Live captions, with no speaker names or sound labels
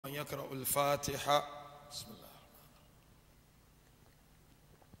يقرأ الفاتحة. بسم الله.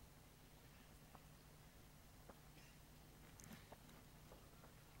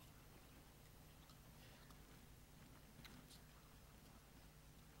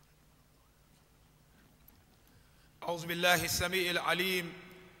 أعوذ بالله السميع العليم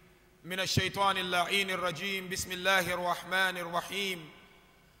من الشيطان اللعين الرجيم. بسم الله الرحمن الرحيم.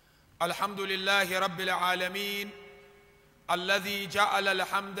 الحمد لله رب العالمين الذي جعل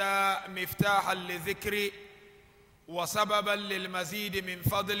الحمد مفتاحا للذكر وسببا للمزيد من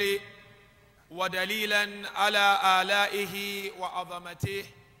فضله ودليلا على آلائه وعظمته،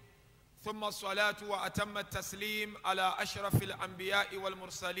 ثم الصلاة وأتم التسليم على أشرف الأنبياء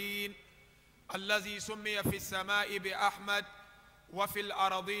والمرسلين الذي سمي في السماء بأحمد وفي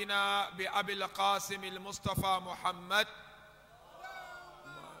الأرضين بأبي القاسم المصطفى محمد.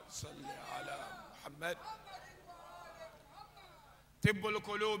 صل على محمد. طب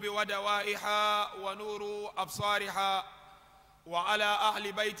القلوب ودوائها ونور أبصارها، وعلى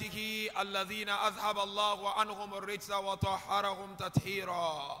أهل بيته الذين أذهب الله عنهم الرجس وطهرهم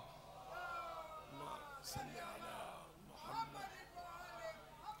تطهيرا. صل على محمد.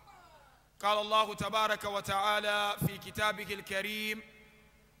 قال الله تبارك وتعالى في كتابه الكريم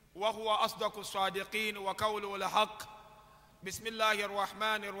وهو أصدق الصادقين وقوله الحق: بسم الله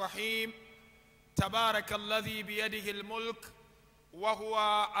الرحمن الرحيم. تبارك الذي بيده الملك وهو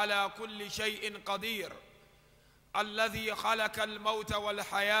على كل شيء قدير، الذي خلق الموت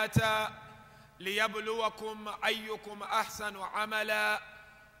والحياة ليبلوكم أيكم أحسن عملا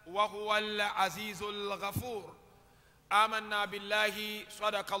وهو العزيز الغفور. آمنا بالله.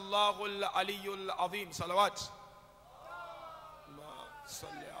 صدق الله العلي العظيم. صلوات.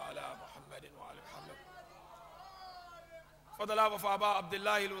 صل على محمد وعلى محمد. For the love of Abba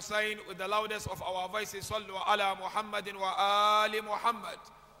Abdullah al-Hussein, with the loudest of our voices, Sallu ala Muhammadin wa ali Muhammad.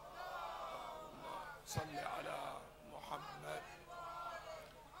 Salli ala Muhammad.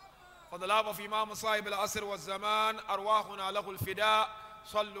 For the love of Imam Sahib al-Asr wa Zaman, arwahuna lahu al-fida.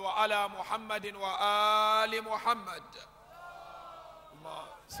 Sallu ala Muhammadin wa ali Muhammad.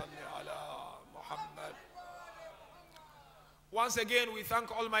 Salli ala Muhammad. Once again, we thank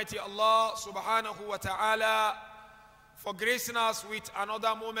Almighty Allah subhanahu wa ta'ala for gracing us with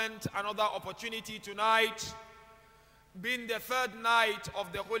another moment, another opportunity tonight, being the third night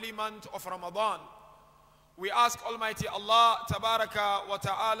of the holy month of Ramadan. We ask Almighty Allah tabaraka wa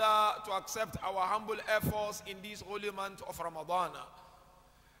ta'ala to accept our humble efforts in this holy month of Ramadan.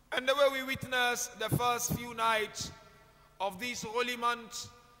 And the way we witness the first few nights of this holy month,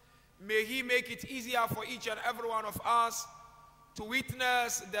 may He make it easier for each and every one of us to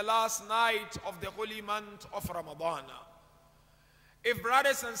witness the last night of the holy month of Ramadan. If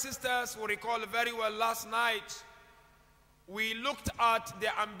brothers and sisters will recall very well, last night we looked at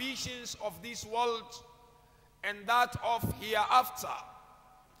the ambitions of this world and that of hereafter,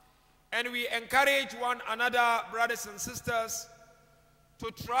 and we encourage one another, brothers and sisters,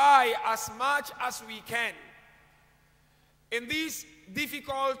 to try as much as we can in these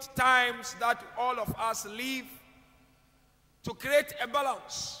difficult times that all of us live, to create a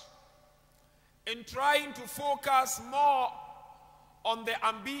balance in trying to focus more on the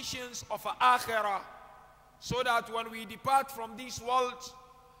ambitions of Akhirah, so that when we depart from this world,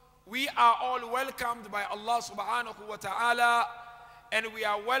 we are all welcomed by Allah subhanahu wa ta'ala, and we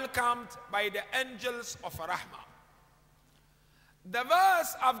are welcomed by the angels of Rahmah. The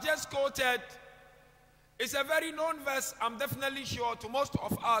verse I've just quoted is a very known verse, I'm definitely sure, to most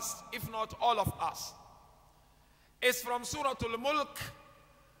of us, if not all of us. It's from Surah Al-Mulk,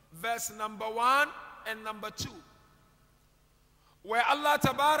 verse number 1 and number 2. Where Allah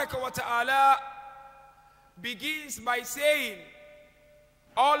tabaraka wa ta'ala begins by saying,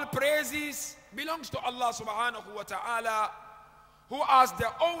 all praises belongs to Allah subhanahu wa ta'ala, who has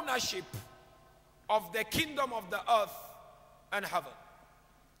the ownership of the kingdom of the earth and heaven.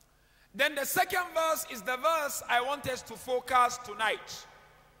 Then the second verse is the verse I want us to focus tonight,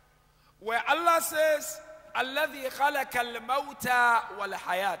 where Allah says, الذي خلق الموت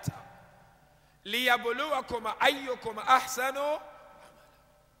والحياة ليبلوكم أيكم أحسن.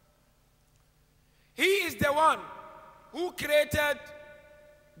 He is the one who created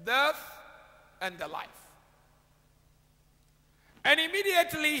death and the life. And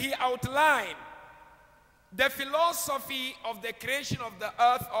immediately he outlined the philosophy of the creation of the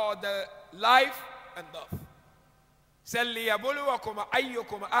earth, or the life and death. ليبلوكم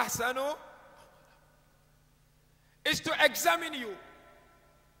أيكم أحسن is to examine you,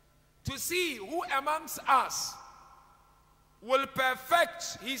 to see who amongst us will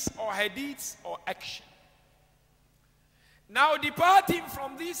perfect his or her deeds or action. Now, departing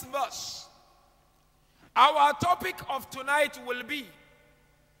from this verse, our topic of tonight will be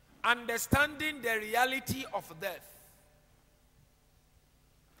understanding the reality of death.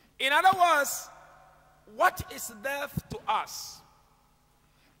 In other words, what is death to us?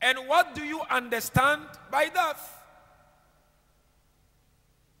 And what do you understand by death?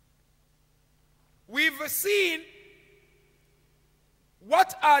 We've seen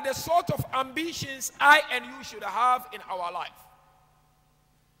what are the sort of ambitions I and you should have in our life.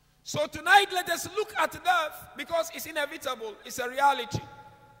 So tonight, let us look at death because it's inevitable. It's a reality.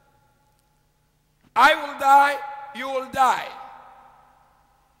 I will die, you will die.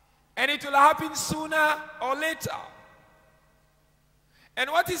 And it will happen sooner or later. And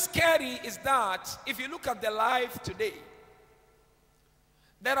what is scary is that if you look at the life today,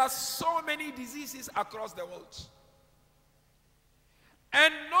 there are so many diseases across the world.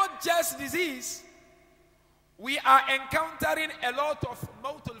 And not just disease, we are encountering a lot of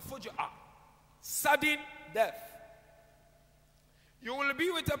mautul fuj'a, sudden death. You will be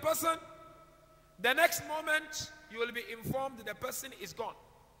with a person, the next moment you will be informed the person is gone.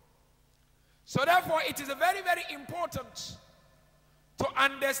 So therefore it is very, very important to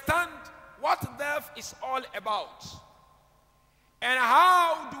understand what death is all about. And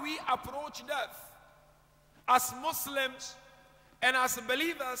how do we approach death as Muslims and as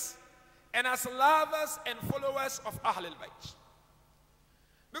believers and as lovers and followers of Ahlul Bayt?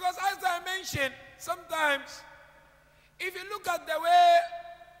 Because as I mentioned, sometimes if you look at the way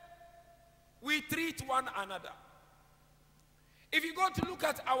we treat one another, if you go to look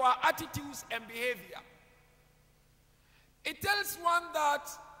at our attitudes and behavior, it tells one that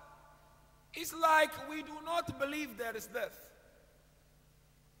it's like we do not believe there is death.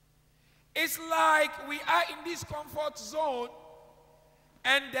 It's like we are in this comfort zone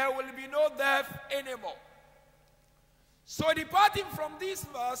and there will be no death anymore. So departing from this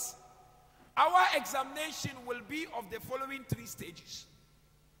verse, our examination will be of the following three stages.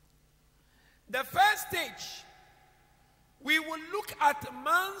 The first stage, we will look at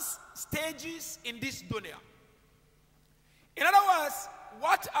man's stages in this dunya. In other words,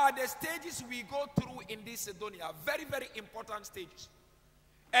 what are the stages we go through in this dunya? Very, very important stages.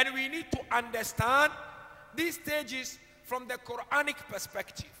 And we need to understand these stages from the Quranic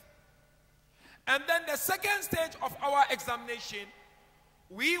perspective. And then the second stage of our examination,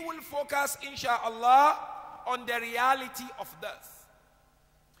 we will focus, inshallah, on the reality of death.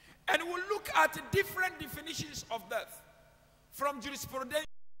 And we'll look at different definitions of death, from jurisprudential,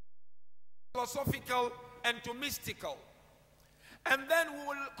 philosophical, and to mystical. And then we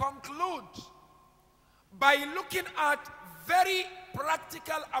will conclude by looking at very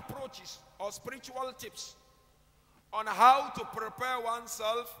practical approaches or spiritual tips on how to prepare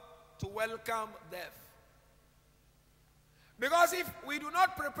oneself to welcome death. Because if we do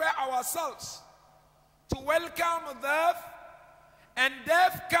not prepare ourselves to welcome death and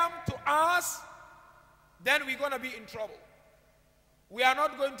death come to us, then we're going to be in trouble. We are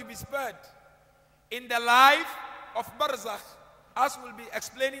not going to be spared in the life of Barzakh, as we'll be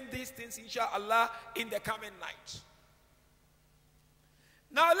explaining these things, inshallah, in the coming night.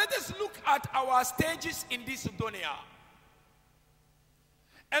 Now let us look at our stages in this dunya.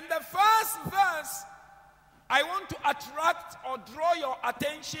 And the first verse I want to attract or draw your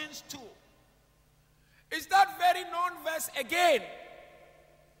attentions to is that very known verse again.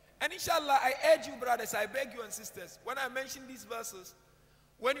 And inshallah, I urge you, brothers, I beg you and sisters, when I mention these verses,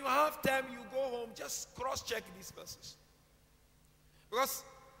 when you have time, you go home, just cross-check these verses. Because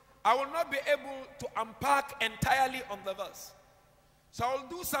I will not be able to unpack entirely on the verse. So I will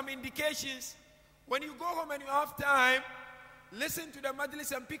do some indications. When you go home and you have time, listen to the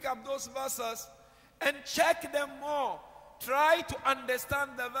majlis and pick up those verses and check them more. Try to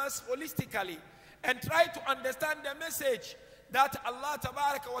understand the verse holistically and try to understand the message that Allah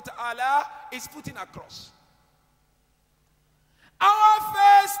Tabaraka wa Ta'ala is putting across. Our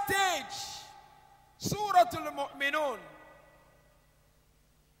first stage, Suratul Mu'minun,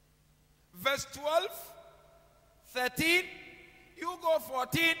 verse 12, 13, you go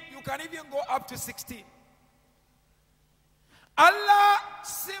 14, you can even go up to 16. Allah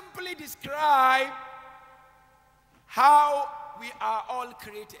simply describes how we are all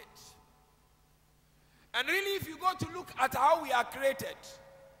created. And really, if you go to look at how we are created,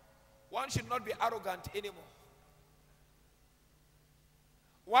 one should not be arrogant anymore.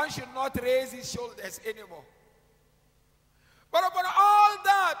 One should not raise his shoulders anymore. But upon all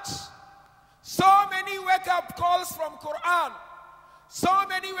that, so many wake-up calls from Quran, so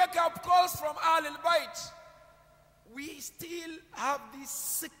many wake-up calls from Ahlul Bayt, we still have this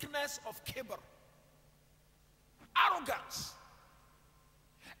sickness of kibr. Arrogance.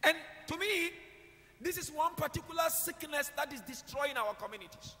 And to me, this is one particular sickness that is destroying our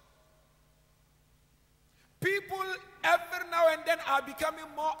communities. People every now and then are becoming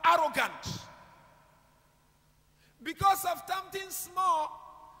more arrogant because of something small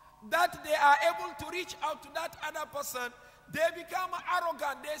that they are able to reach out to that other person. They become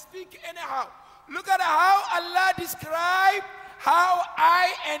arrogant. They speak anyhow. Look at how Allah described how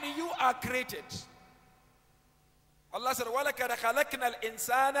I and you are created. Allah said, وَلَكَدْ خَلَقْنَا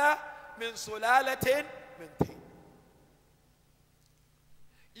الْإِنسَانَ مِنْ سُلَالَةٍ مِنْ طِينٍ.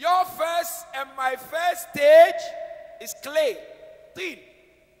 Your first and my first stage is clay. Tin.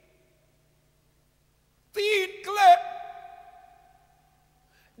 Tin, clay.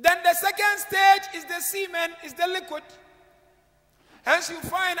 Then the second stage is the semen, is the liquid. Hence you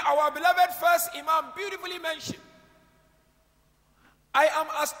find our beloved first Imam beautifully mentioned, I am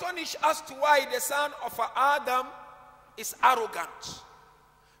astonished as to why the son of Adam is arrogant.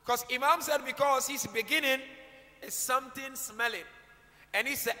 Because Imam said because his beginning is something smelling and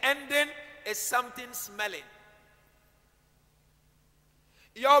his ending is something smelling.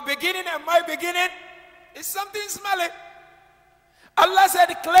 Your beginning and my beginning is something smelling. Allah said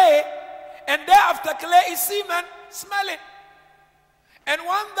clay, and thereafter clay is semen, smelling. And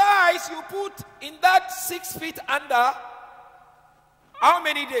one dies, you put in that 6 feet under, how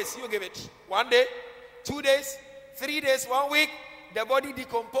many days you give it? 1 day, 2 days, 3 days, 1 week, the body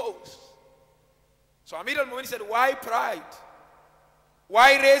decomposed. So Amir al-Mu'min said, why pride?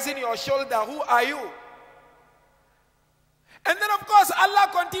 Why raising your shoulder? Who are you? And then of course Allah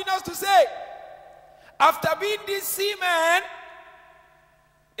continues to say, after being this semen,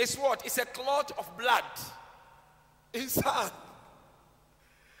 it's what? It's a clot of blood. Insan.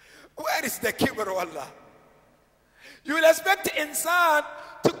 Where is the kibr of Allah? You will expect insan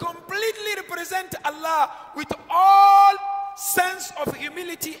to completely represent Allah with all sense of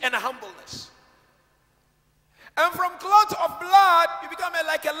humility and humbleness. And from clot of blood, you become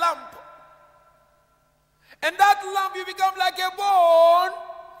like a lamp. And that lamp, you become like a bone.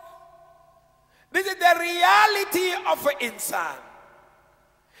 This is the reality of an insan.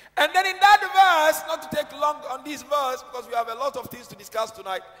 And then in that verse, not to take long on this verse, because we have a lot of things to discuss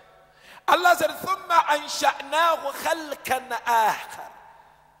tonight, Allah said, ثُمَّ أَنْشَأْنَاهُ خَلْقًا آخَرَ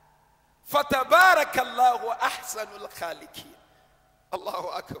فَتَبَارَكَ اللَّهُ أَحْسَنُ الْخَالِقِينَ. Allahu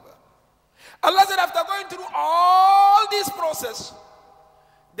Akbar. Allah said, after going through all this process,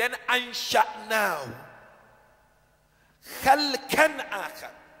 then أَنْشَأْنَاهُ خَلْقًا آخَرَ.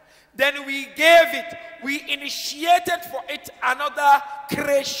 Then we gave it, we initiated for it another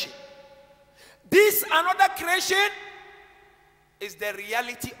creation. This another creation is the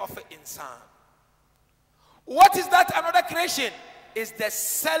reality of an insan. What is that another creation? Is the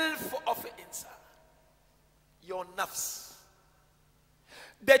self of an insan. Your nafs.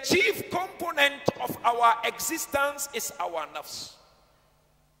 The chief component of our existence is our nafs.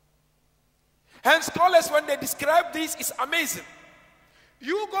 Hence scholars, when they describe this, it's amazing.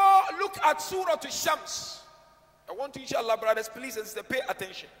 You go look at Surah Shams. I want to, inshallah, brothers, please, and sisters, pay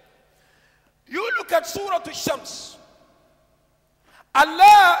attention. You look at Surah Shams.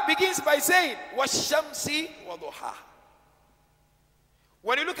 Allah begins by saying, وَالشَّمْسِ وَضُحَاهَا.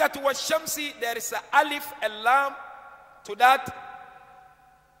 When you look at وَالشَّمْسِ, there is a alif, a lam to that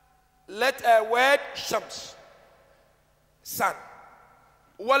word shams, sun.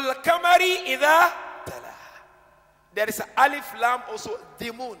 وَالْقَمَرِ إِذَا تَلَاهَا. There is a alif, lam also,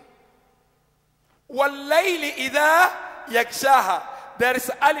 the moon. وَاللَّيْلِ إِذَا يَغْشَاهَا. There is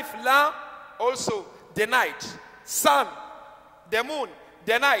a alif, lam also, the night, sun, the moon,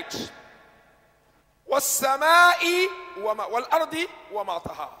 the night. وَالسَّمَاءِ وَالْأَرْضِ وَمَا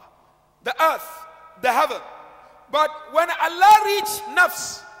طَحَاهَا. The earth, the heaven. But when Allah reached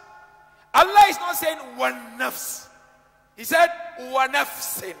nafs, Allah is not saying one nafs. He said wa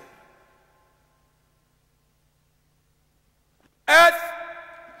nafsin. Earth,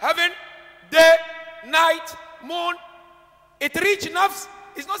 heaven, day, night, moon. It reached nafs.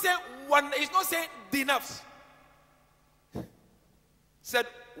 It's not saying one, it's not saying the nafs. Said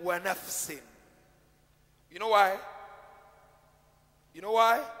wa nafsin. You know why? You know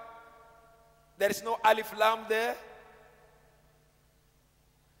why? There is no alif lam there.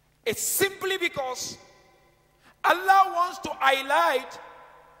 It's simply because Allah wants to highlight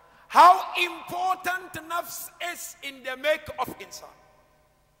how important nafs is in the make of insan.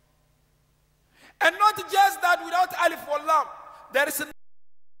 And not just that, without alif or lam, there is a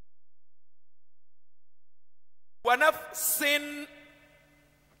wa nafsin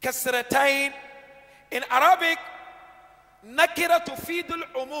kasratain. In Arabic, nakira tufidul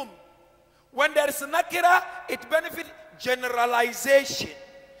umum. When there is nakira, it benefits generalization.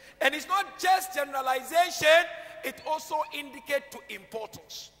 And it's not just generalization, it also indicates to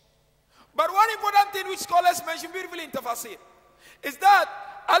importance. But one important thing which scholars mention beautifully in Tafsir is that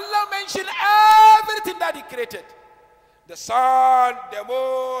Allah mentioned everything that He created. The sun, the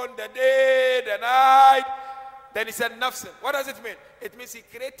moon, the day, the night. Then He said nafs. What does it mean? It means He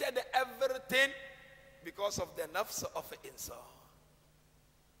created everything because of the nafs of the insan.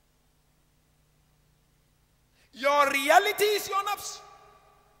 Your reality is your nafs.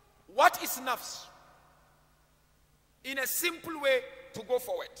 What is nafs? In a simple way to go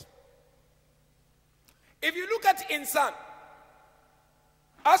forward. If you look at insan,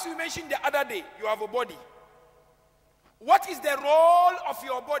 as we mentioned the other day, you have a body. What is the role of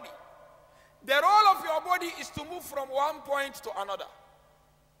your body? The role of your body is to move from one point to another.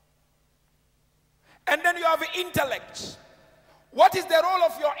 And then you have intellect. What is the role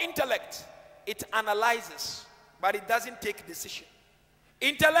of your intellect? It analyzes, but it doesn't take decision.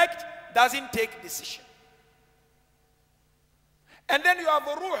 Intellect doesn't take decision. And then you have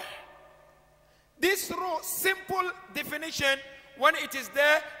a ruh. This ruh, simple definition, when it is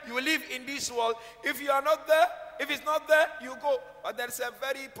there, you live in this world. If you are not there, if it's not there, you go. But there is a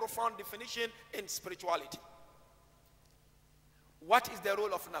very profound definition in spirituality. What is the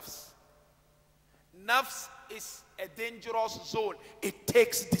role of nafs? Nafs is a dangerous zone. It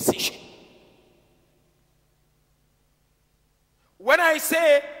takes decision. When I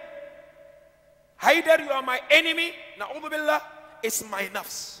say, Haider, you are my enemy, na'udhu billah, it's my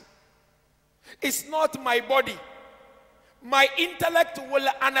nafs. It's not my body. My intellect will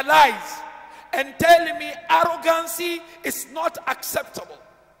analyze and tell me arrogancy is not acceptable.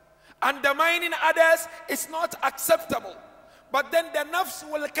 Undermining others is not acceptable. But then the nafs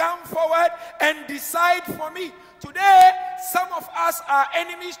will come forward and decide for me. Today, some of us are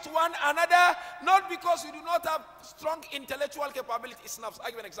enemies to one another, not because we do not have strong intellectual capability. It's nafs. I'll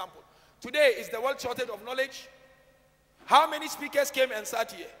give an example. Today is the world shortage of knowledge. How many speakers came and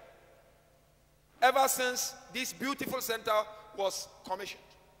sat here? Ever since this beautiful center was commissioned.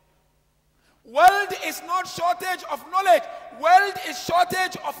 World is not shortage of knowledge. World is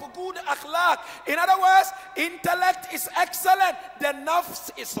shortage of good akhlaq. In other words, intellect is excellent. The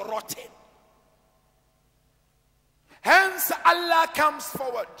nafs is rotten. Hence Allah comes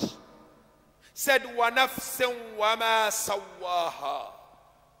forward. Said, وَنَفْسٍ وَمَا سَوَّاهَا.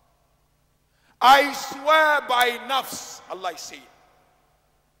 I swear by nafs, Allah is saying,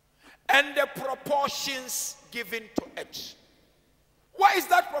 and the proportions given to it. What is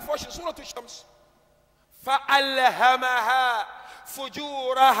that proportion? Surah Shams. فَأَلْهَمَهَا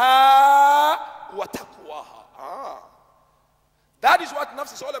فُجُورَهَا وَتَقْوَاهَا. That is what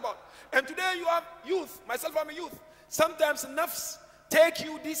nafs is all about. And today you have youth. Myself, I'm a youth. Sometimes nafs take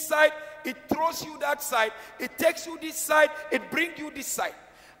you this side, it throws you that side, it takes you this side, it brings you this side.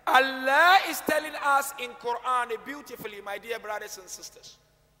 Allah is telling us in Quran beautifully, my dear brothers and sisters,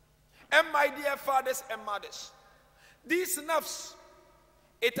 and my dear fathers and mothers, this nafs,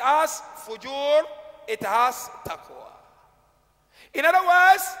 it has fujur, it has taqwa. In other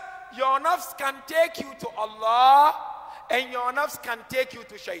words, your nafs can take you to Allah and your nafs can take you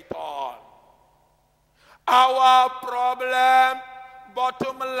to shaitan. Our problem,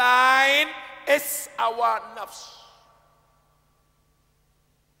 bottom line, is our nafs.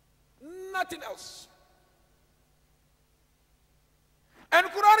 Nothing else. And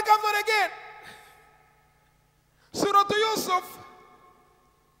Quran comes on again. Surah Yusuf,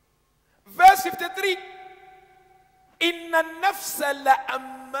 verse 53. Inna nafsa la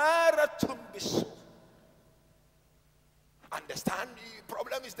ammaratum bisu. Understand, the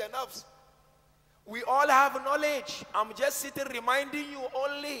problem is the nafs. We all have knowledge. I'm just sitting reminding you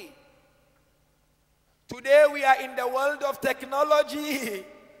only. Today we are in the world of technology.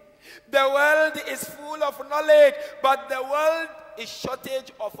 The world is full of knowledge, but the world is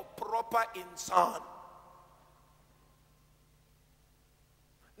shortage of proper insan.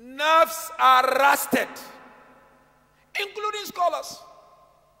 Nerves are rusted, including scholars.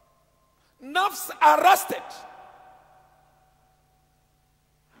 Nerves are rusted.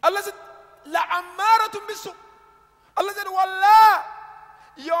 Allah said, La ammaratum bisu. Allah said, Wallah,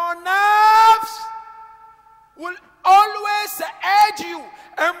 your nerves will always urge you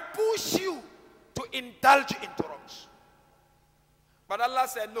and push you to indulge into wrongs. But Allah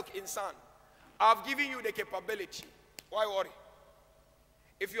said, look, insan, I've given you the capability. Why worry?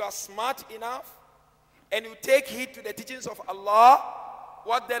 If you are smart enough and you take heed to the teachings of Allah,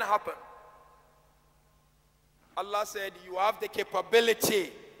 what then happens? Allah said, you have the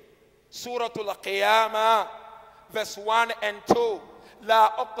capability. Surah Al-Qiyamah, verse 1 and 2. لا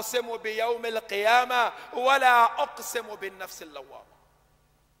أقسم بيوم القيامة ولا أقسم بالنفس اللوامة.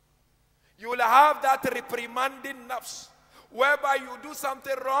 You will have that reprimanding nafs, whereby you do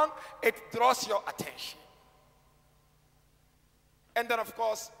something wrong, it draws your attention. And then of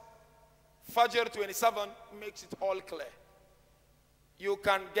course, Fajr 27 makes it all clear. You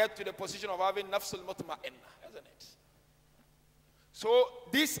can get to the position of having nafsul mutma'inna, isn't it? So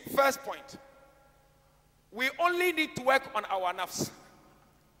this first point, we only need to work on our nafs.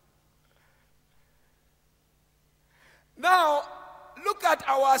 Now, look at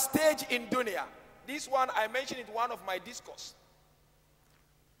our stage in dunya. This one, I mentioned in one of my discourse.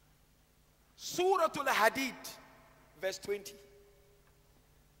 Surah Al-Hadid, verse 20.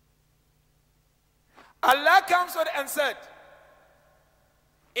 Allah comes on and said,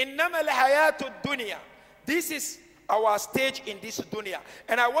 Innama al-hayatu dunya. This is our stage in this dunya.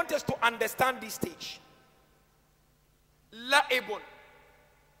 And I want us to understand this stage. La'ibun,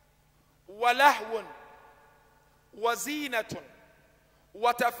 wa lahwun, wa zinatun,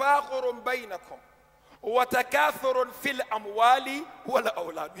 wa tafakhurun baynakum, wa takathurun fil amwali wal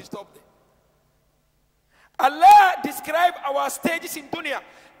awlad. We stop there. Allah described our stages in dunya.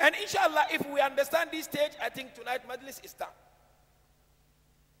 And inshallah, if we understand this stage, I think tonight Majlis is done.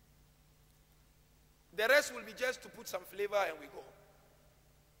 The rest will be just to put some flavor and we go.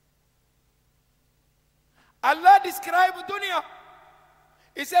 Allah described dunya.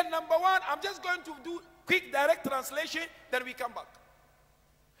 He said, number one, I'm just going to do quick direct translation, then we come back.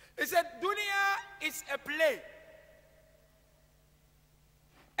 He said, dunya is a play.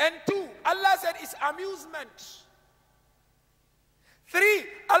 And two, Allah said it's amusement. Three,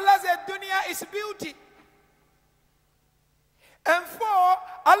 Allah said dunya is beauty. And four,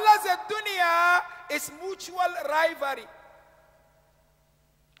 Allah said dunya is mutual rivalry.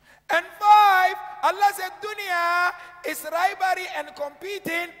 And five, Allah said dunya is rivalry and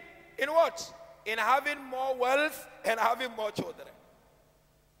competing in what? In having more wealth and having more children.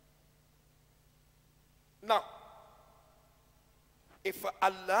 Now, if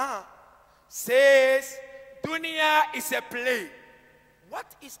Allah says dunya is a play, what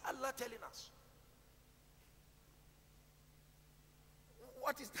is Allah telling us?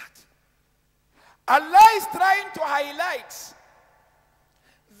 What is that? Allah is trying to highlight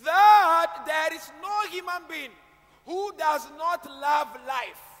that there is no human being who does not love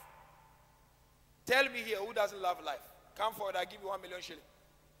life. Tell me here, who doesn't love life? Come forward, I'll give you 1 million shilling.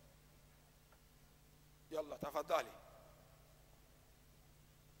 Yallah, tafadali.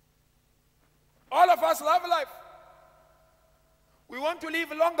 All of us love life. We want to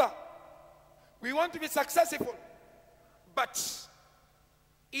live longer. We want to be successful. But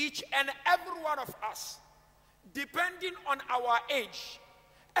each and every one of us, depending on our age,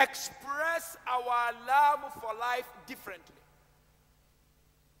 express our love for life differently.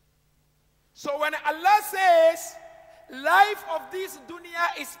 So when Allah says life of this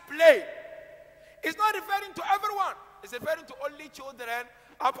dunya is play, it's not referring to everyone. It's referring to only children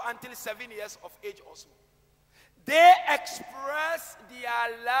up until 7 years of age or so. They express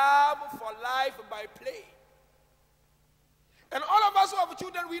their love for life by play. And all of us who have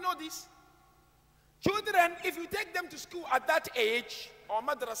children, we know this. Children, if you take them to school at that age, or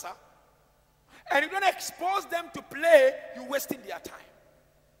madrasa, and you don't expose them to play, you're wasting their time.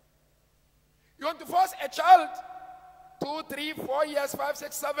 You want to force a child 2, 3, 4 years, 5,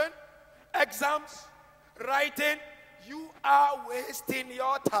 6, 7, exams, writing, you are wasting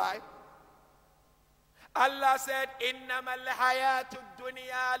your time. Allah said, Innama al-hayatu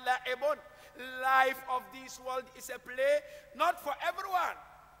dunya la'ibun. Life of this world is a play, not for everyone.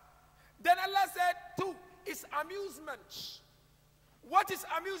 Then Allah said, two, is amusement. What is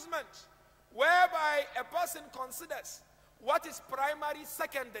amusement? Whereby a person considers what is primary,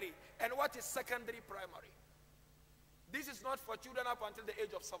 secondary, and what is secondary, primary. This is not for children up until the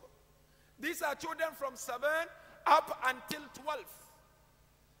age of 7. These are children from 7 up until 12.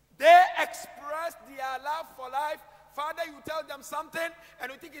 They express their love for life. Father, you tell them something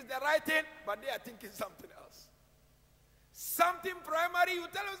and you think it's the right thing, but they are thinking something else. Something primary, you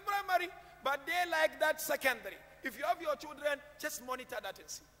tell them it's primary, but they like that secondary. If you have your children, just monitor that and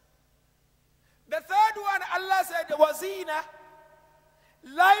see. The third one, Allah said, wazina.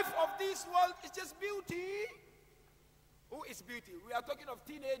 Life of this world is just beauty. Who is beauty? We are talking of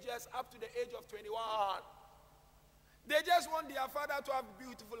teenagers up to the age of 21. They just want their father to have a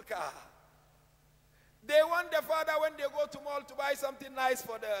beautiful car. They want the father when they go to mall to buy something nice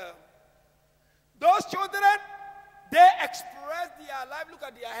for them. Those children, they express their life. Look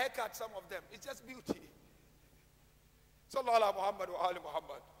at their haircut, some of them. It's just beauty. Sallallahu ala Muhammad wa ali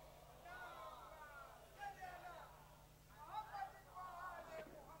Muhammad.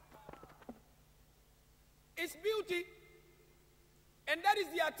 is beauty, and that is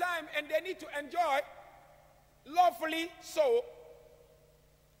their time, and they need to enjoy lawfully so.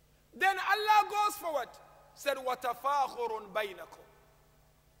 Then Allah goes forward, said, وَتَفَاخُرٌ بَيْنَكُمْ.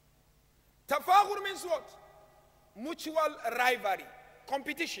 Tafakhur means what? Mutual rivalry,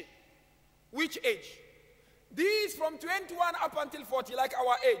 competition. Which age? These from 21 up until 40, like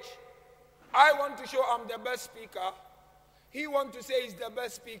our age. I want to show I'm the best speaker. He wants to say he's the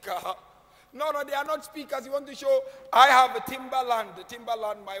best speaker. No, they are not speakers. He wants to show I have a Timberland. The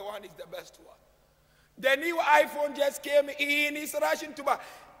Timberland, my one, is the best one. The new iPhone just came in. He's rushing to buy.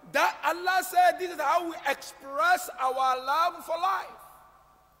 That Allah said this is how we express our love for life.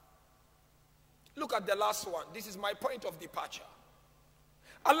 Look at the last one. This is my point of departure.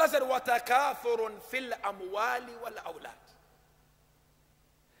 Allah said, وَتَكَاثُرٌ فِي الْأَمْوَالِ وَالْأَوْلَادِ.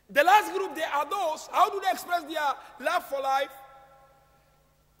 The last group, they are those, how do they express their love for life?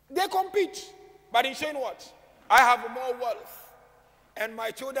 They compete. But in showing what? I have more wealth. And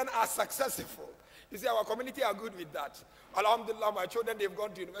my children are successful. You see, our community are good with that. Alhamdulillah, my children, they've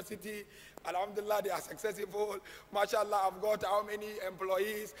gone to university. Alhamdulillah, they are successful. MashaAllah, I've got how many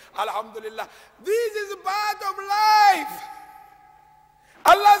employees? Alhamdulillah. This is part of life.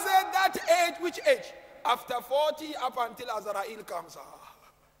 Allah said that age, which age? After 40, up until Azrael comes.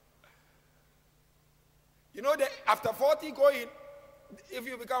 You know that after 40 going, if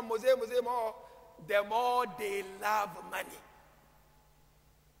you become more, the more they love money.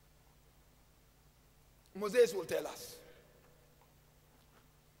 Moses will tell us.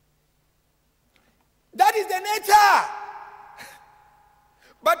 That is the nature.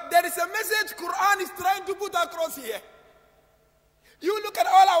 But there is a message Quran is trying to put across here. You look at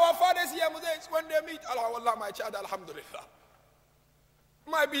all our fathers here, Moses, when they meet, Allah, my child, alhamdulillah.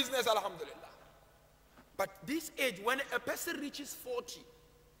 My business, alhamdulillah. But this age, when a person reaches 40,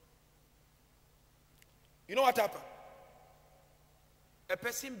 you know what happens? A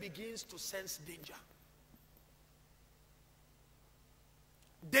person begins to sense danger.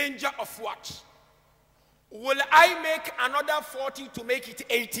 Danger of what? Will I make another 40 to make it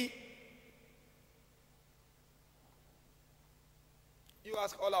 80? You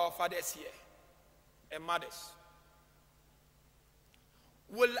ask all our fathers here and mothers.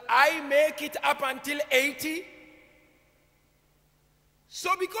 Will I make it up until 80?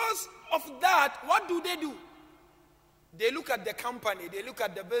 So because of that, what do? They look at the company, they look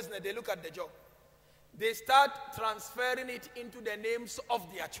at the business, they look at the job. They start transferring it into the names of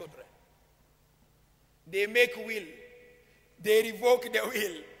their children. They make will. They revoke the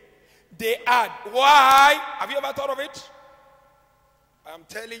will. They add. Why? Have you ever thought of it? I'm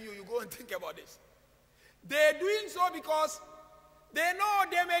telling you, you go and think about this. They're doing so because they know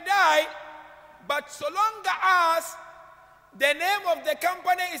they may die, but so long as the name of the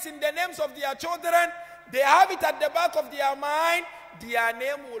company is in the names of their children, they have it at the back of their mind, their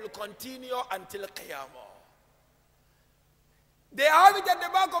name will continue until Qiyamah. They have it at the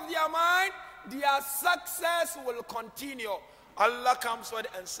back of their mind, their success will continue. Allah comes forward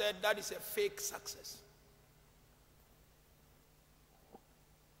and said that is a fake success.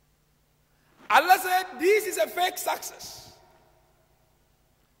 Allah said this is a fake success.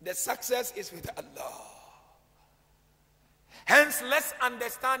 The success is with Allah. Hence, let's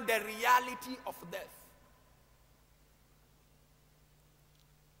understand the reality of death.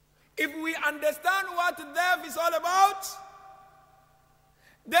 If we understand what death is all about,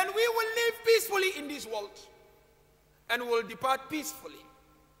 then we will live peacefully in this world and will depart peacefully.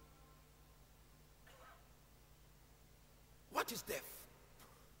 What is death?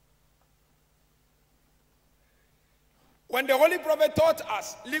 When the Holy Prophet taught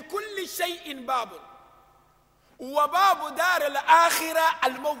us, لِكُلِّ شَيْءٍ بَابٌ وَبَابُ دَارِ الْآخِرَةِ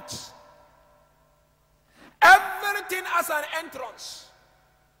الْمَوْتِ. Everything has an entrance.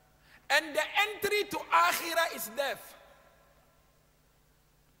 And the entry to Akhirah is death.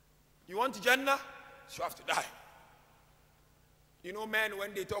 You want Jannah? You have to die. You know, men,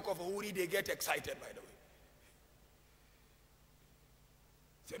 when they talk of Huri, they get excited, by the way.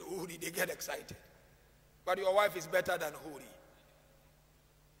 Said Huri, they get excited. But your wife is better than Huri.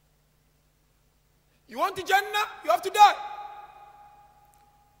 You want Jannah? You have to die.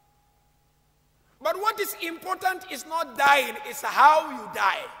 But what is important is not dying, it's how you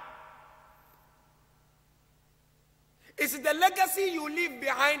die. It's the legacy you leave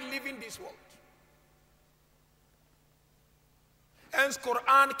behind leaving this world. Hence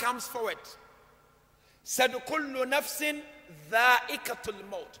Quran comes forward. Said kullu nafsin dha'iqatul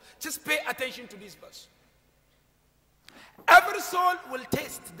maut. Just pay attention to this verse. Every soul will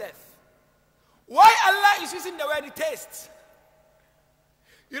taste death. Why Allah is using the word taste?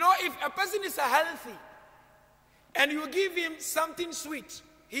 You know, if a person is healthy and you give him something sweet,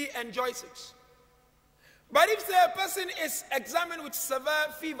 he enjoys it. But if say a person is examined with severe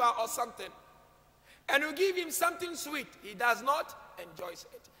fever or something, and you give him something sweet, he does not enjoy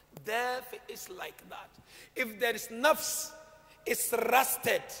it. Death is like that. If there is nafs, it's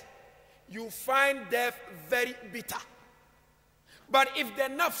rusted, you find death very bitter. But if the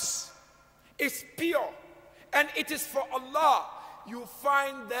nafs is pure and it is for Allah, you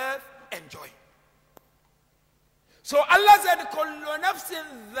find death enjoying. So Allah said, "Kullu nafsin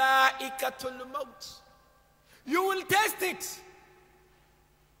dha'iqatul maut." You will taste it.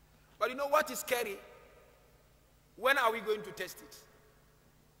 But you know what is scary? When are we going to taste it?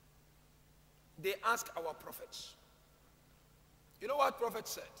 They ask our prophets. You know what prophet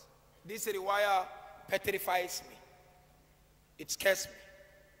said? This riwayah petrifies me. It scares me.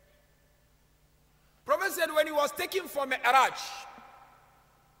 Prophet said when he was taken for Mi'raj,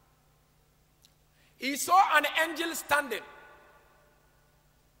 he saw an angel standing.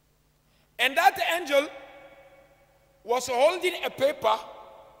 And that angel was holding a paper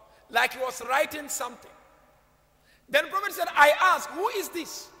like he was writing something. Then Prophet said, I asked, who is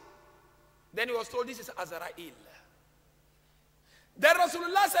this? Then he was told, this is Azrael. Then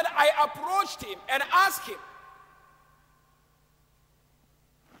Rasulullah said, I approached him and asked him,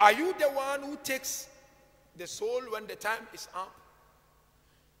 are you the one who takes the soul when the time is up?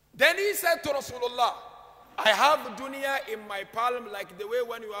 Then he said to Rasulullah, I have dunya in my palm like the way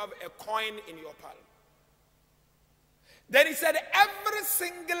when you have a coin in your palm. Then he said, every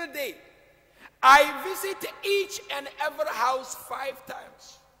single day, I visit each and every house 5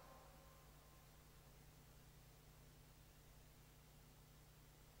 times.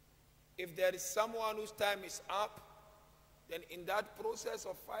 If there is someone whose time is up, then in that process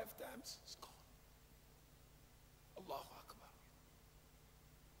of 5 times, it's gone. Allahu Akbar.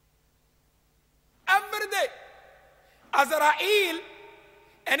 Every day, Azrael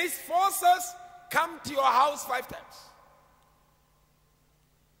and his forces come to your house 5 times.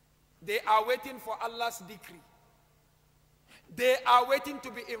 They are waiting for Allah's decree. They are waiting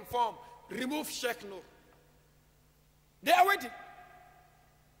to be informed. Remove Sheikh Nuru. They are waiting.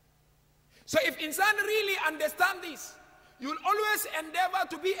 So if insan really understand this, you will always endeavor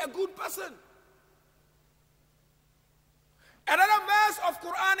to be a good person. Another verse of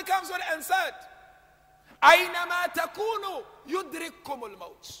Quran comes on and said, أَيْنَمَا تَكُونُوا يُدْرِككُمُ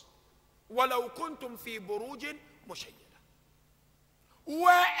الْمَوْتِ وَلَوْ كُنْتُمْ فِي بُرُوجٍ مُشَيَّدَةٍ.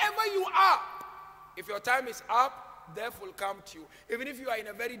 Wherever you are, if your time is up, death will come to you, even if you are in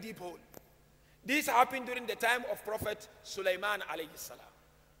a very deep hole. This happened during the time of Prophet Sulaiman alayhi salam.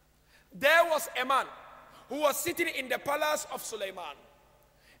 There was a man who was sitting in the palace of Sulaiman.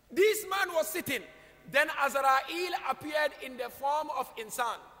 This man was sitting. Then Azrael appeared in the form of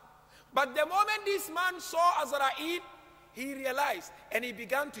insan. But the moment this man saw Azrael, he realized and he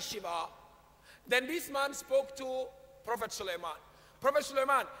began to shiver. Then this man spoke to Prophet Sulaiman. Prophet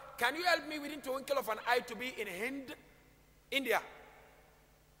Sulaiman, can you help me within twinkle of an eye to be in Hind, India?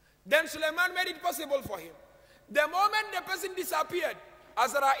 Then Sulaiman made it possible for him. The moment the person disappeared,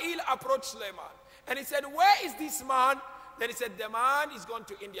 Azrael approached Sulaiman. And he said, where is this man? Then he said, the man is gone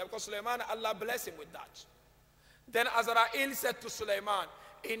to India. Because Sulaiman, Allah bless him with that. Then Azrael said to Sulaiman,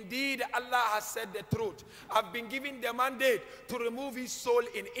 indeed Allah has said the truth. I've been given the mandate to remove his soul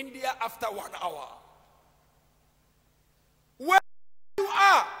in India after 1 hour. Where you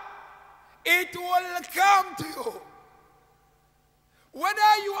are, it will come to you.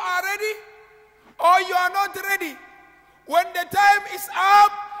 Whether you are ready or you are not ready, when the time is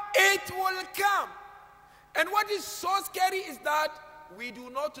up, it will come. And what is so scary is that we do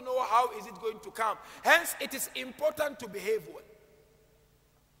not know how is it going to come. Hence, it is important to behave well.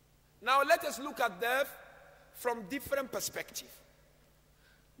 Now, let us look at death from different perspectives.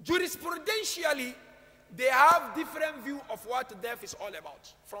 Jurisprudentially, they have different view of what death is all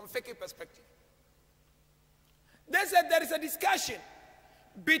about from fiqh perspective. They said there is a discussion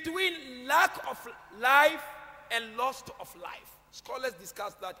between lack of life and loss of life. Scholars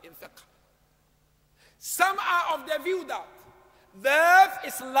discuss that in fiqh. Some are of the view that death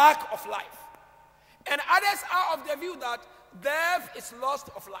is lack of life, and others are of the view that death is loss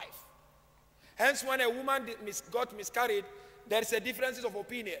of life. Hence, when a woman got miscarried, there is a difference of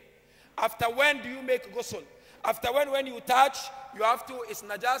opinion. After when do you make ghusl? After when you touch, you have to, it's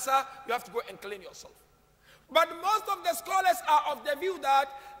najasa, you have to go and clean yourself. But most of the scholars are of the view that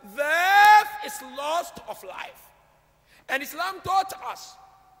death is loss of life. And Islam taught us,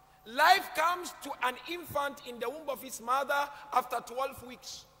 life comes to an infant in the womb of his mother after 12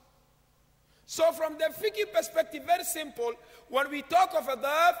 weeks. So from the fiqh perspective, very simple, when we talk of a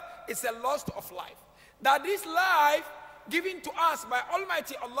death, it's a loss of life. that this life given to us by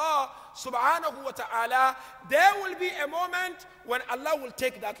Almighty Allah subhanahu wa ta'ala, there will be a moment when Allah will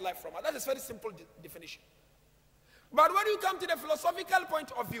take that life from us. That is a very simple definition. But when you come to the philosophical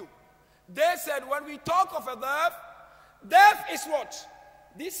point of view, they said when we talk of a death, death is what?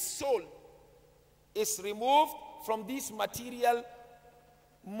 This soul is removed from this material,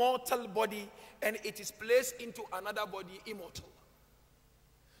 mortal body, and it is placed into another body, immortal.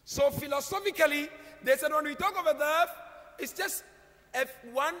 So philosophically, they said when we talk of a death, it's just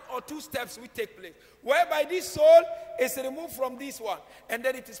one or two steps we take place, whereby this soul is removed from this one, and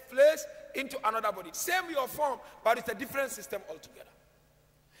then it is placed into another body. Same your form, but it's a different system altogether.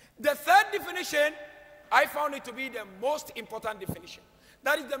 The third definition, I found it to be the most important definition.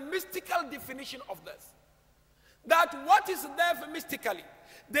 That is the mystical definition of death. That what is death mystically?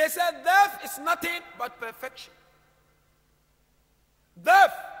 They said death is nothing but perfection.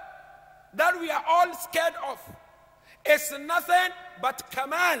 Death that we are all scared of is nothing but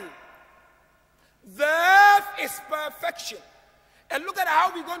kamal. Death is perfection. And look at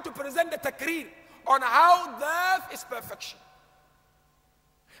how we're going to present the takrir on how death is perfection.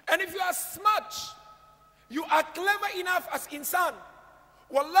 And if you are smart, you are clever enough as insan,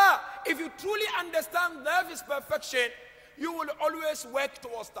 wallah, if you truly understand death is perfection, you will always work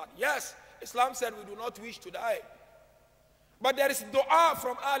towards that. Yes, Islam said we do not wish to die. But there is dua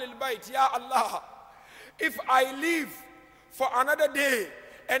from Ahlul Bayt, Ya Allah, if I live for another day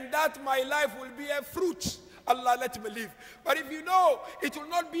and that my life will be a fruit, Allah let me live. But if you know it will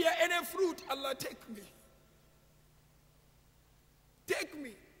not be any fruit, Allah take me. Take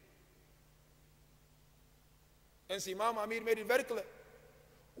me. And Imam Amir made it very clear.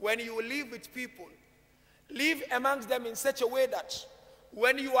 When you live with people, live amongst them in such a way that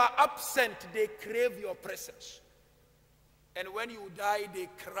when you are absent, they crave your presence. And when you die, they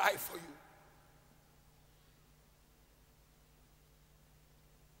cry for you.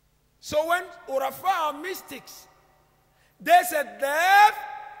 So when Urafa mystics, they said death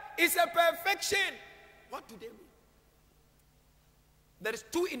is a perfection. What do they mean? There is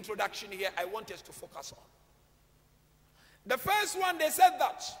two introductions here I want us to focus on. The first one, they said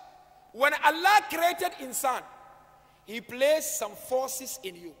that when Allah created insan, He placed some forces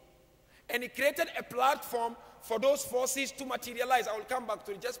in you. And He created a platform for those forces to materialize. I will come back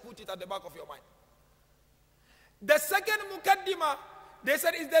to it. Just put it at the back of your mind. The second mukaddima, they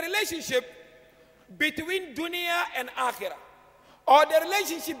said, is the relationship between dunya and akhirah. Or the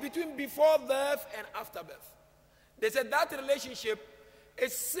relationship between before birth and after birth. They said that relationship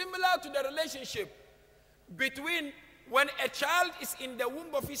is similar to the relationship between when a child is in the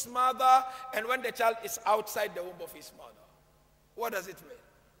womb of his mother and when the child is outside the womb of his mother. What does it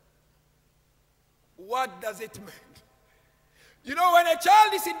mean? What does it mean? You know, when a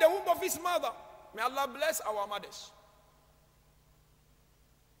child is in the womb of his mother, may Allah bless our mothers.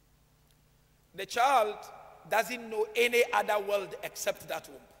 The child doesn't know any other world except that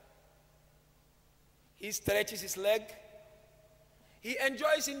womb. He stretches his leg. He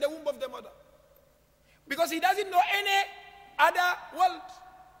enjoys in the womb of the mother. Because he doesn't know any other world.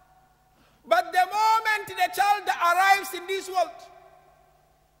 But the moment the child arrives in this world,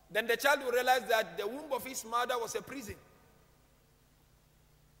 then the child will realize that the womb of his mother was a prison.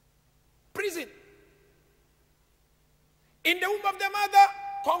 Prison. In the womb of the mother,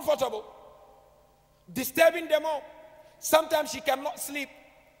 comfortable. Disturbing the mom. Sometimes she cannot sleep.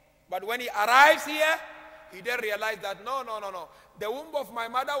 But when he arrives here, he then realizes that no. The womb of my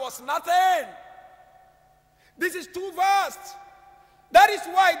mother was nothing. This is too vast. That is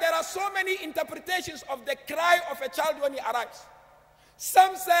why there are so many interpretations of the cry of a child when he arrives.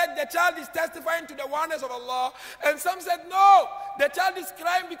 Some said the child is testifying to the oneness of Allah, and some said no, the child is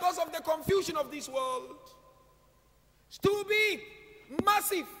crying because of the confusion of this world. It's too big,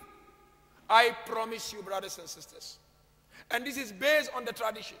 massive. I promise you, brothers and sisters, and this is based on the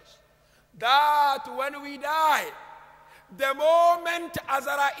traditions, that when we die, the moment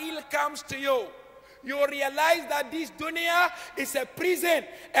Azrael comes to you, you realize that this dunya is a prison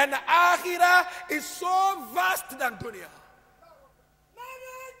and akhirah is so vast than dunya.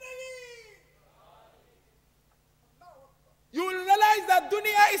 You will realize that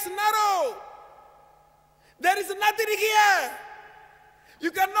dunya is narrow. There is nothing here.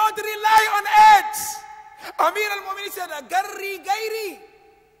 You cannot rely on it. Amir al-Mu'minin said, Garri gairi.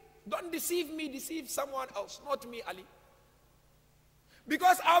 Don't deceive me, deceive someone else, not me, Ali.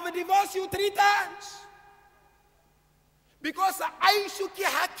 Because I will divorce you 3 times. Because I shuki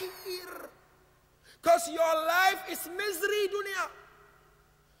hakir. Because your life is misery, dunya.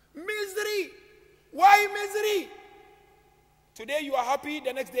 Misery. Why misery? Today you are happy,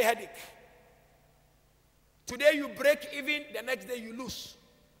 the next day headache. Today you break even, the next day you lose.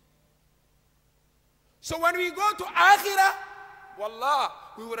 So when we go to Akhirah, wallah,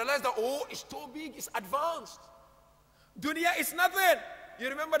 we will realize that, oh, it's too big, it's advanced. Dunya is nothing. You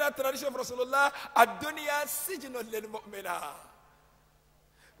remember that tradition of Rasulullah? Ad-dunya sijnun lil mu'mina.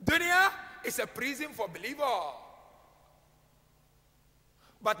 Dunya is a prison for believer.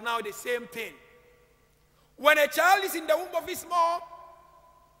 But now the same thing. When a child is in the womb of his mom,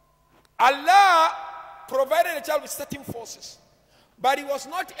 Allah provided a child with certain forces. But he was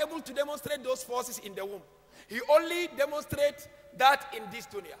not able to demonstrate those forces in the womb. He only demonstrates that in this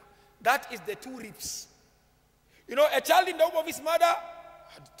dunya. That is the 2 ribs. You know, a child in the womb of his mother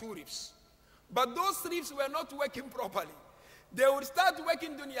had 2 ribs. But those ribs were not working properly. They would start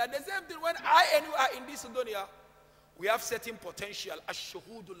working dunya. The same thing when I and you are in this dunya, we have certain potential.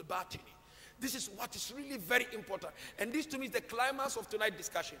 Ash-shuhudul batini. This is what is really very important. And this to me is the climax of tonight's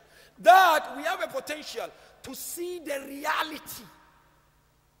discussion. That we have a potential to see the reality.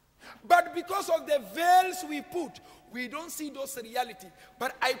 But because of the veils we put, we don't see those reality.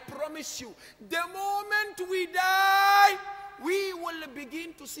 But I promise you, the moment we die, we will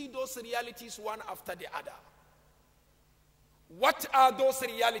begin to see those realities one after the other. What are those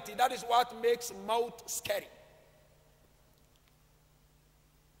realities? That is what makes maut scary.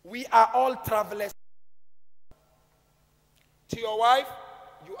 We are all travelers. To your wife,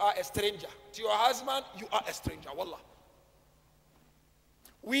 you are a stranger. To your husband, you are a stranger. Wallah.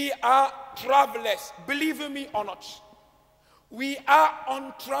 We are travelers, believe me or not. We are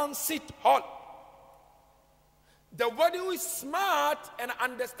on transit hall. The body who is smart and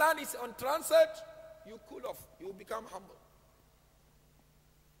understand is on transit, you cool off, you become humble.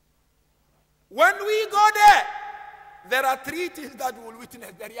 When we go there are 3 things that we will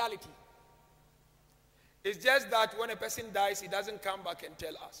witness, the reality. It's just that when a person dies, he doesn't come back and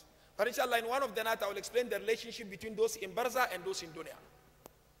tell us. But inshallah, in one of the night, I will explain the relationship between those in Barza and those in dunya.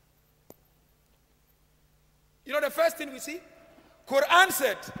 You know the first thing we see? Quran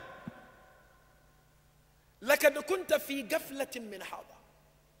said, لَكَدْ كُنْتَ فِي غَفْلَةٍ مِّنْ هَذَا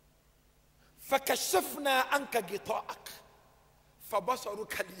فَكَشَّفْنَا عَنْكَ غِطَاءَكَ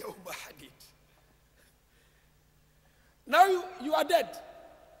فَبَصَرُكَ الْيَوْمَ حَدِيدٌ. Now you are dead.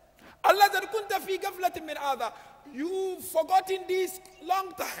 Allah said, كُنْتَ فِي غَفْلَةٍ مِّنْ هَذَا. You've forgotten this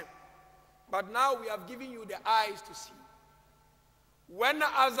long time. But now we have given you the eyes to see. When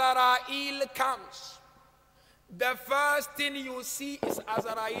Azrael comes, the first thing you see is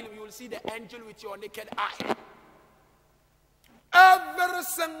Azrael. You will see the angel with your naked eye. Every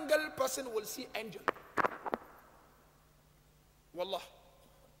single person will see angel. Wallah.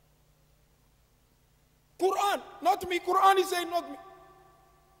 Quran, not me. Quran is saying not me.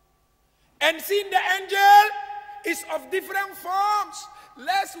 And seeing the angel is of different forms.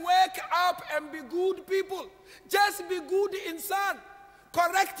 Let's wake up and be good people. Just be good insan.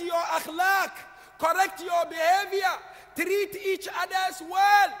 Correct your akhlaq. Correct your behavior. Treat each other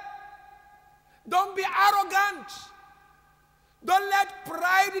well. Don't be arrogant. Don't let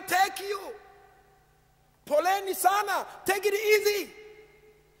pride take you. Poleni sana. Take it easy.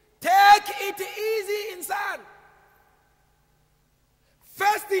 Take it easy, insan.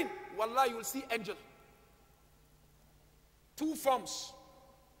 First thing, wallah, you will see angel. 2 forms.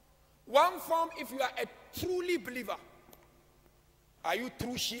 1 form, if you are a truly believer. Are you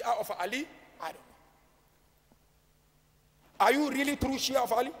true Shia of Ali? I don't know. Are you really true Shia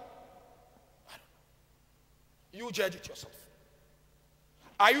of Ali? I don't know. You judge it yourself.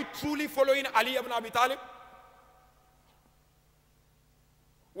 Are you truly following Ali ibn Abi Talib?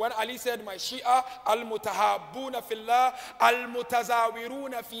 When Ali said, my Shia, al-mutahabbuna fillah,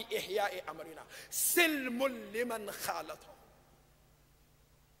 al-mutazawiruna fi ihya'i amrina, silmun liman khalata.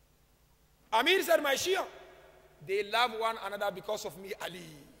 Amir said, my Shia, they love one another because of me, Ali.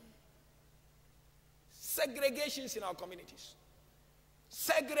 Segregations in our communities.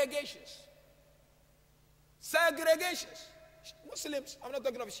 Segregations. Segregations. Muslims, I'm not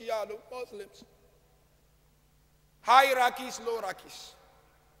talking of Shia, Muslims. Hierarchies, lowerarchies.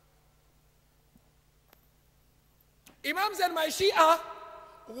 Imams and my Shia,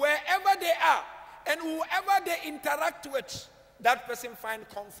 wherever they are, and whoever they interact with, that person find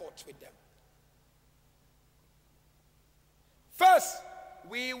comfort with them. First,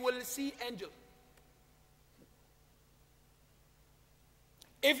 we will see angel.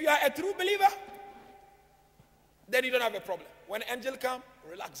 If you are a true believer, then you don't have a problem. When angel come,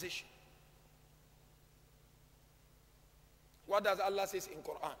 relaxation. What does Allah say in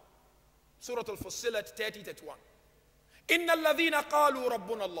Quran? Surah Al-Fussilat 30-31. إن الذين قالوا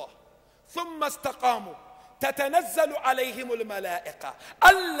ربنا الله ثم استقاموا تتنزل عليهم الملائكة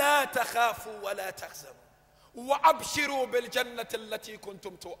ألا تخافوا ولا تحزنوا وأبشروا بالجنة التي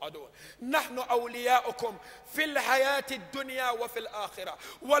كنتم توعدون نحن أولياؤكم في الحياة الدنيا وفي الآخرة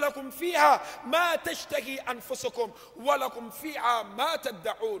ولكم فيها ما تشتهي أنفسكم ولكم فيها ما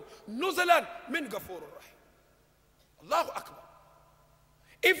تدعون نزلا من غفور رحيم. Allahu Akbar.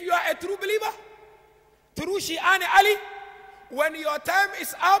 If you are a true believer, true Shi'ani Ali, when your time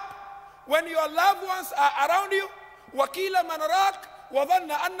is up, when your loved ones are around you, وَكِيلَ مَنْ رَاكَ وَظَنَّ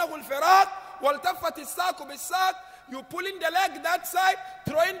أَنَّهُ الْفِرَاقِ وَالْتَفَّتِ السَّاقُ بِالسَّاقِ, you pulling the leg that side,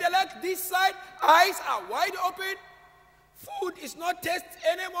 throwing the leg this side, eyes are wide open, food is not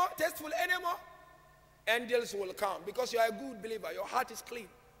tasteful anymore, angels will come because you are a good believer, your heart is clean.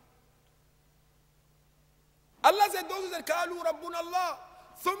 Allah said, those who said, قَالُوا رَبُّنَا اللَّهُ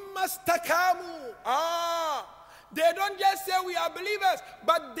ثُمَّ اسْتَقَامُوا. They don't just say we are believers,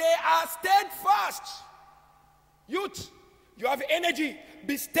 but they are steadfast. Youth, you have energy,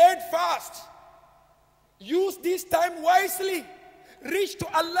 be steadfast. Use this time wisely. Reach to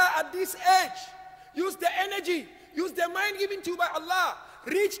Allah at this age. Use the energy, use the mind given to you by Allah.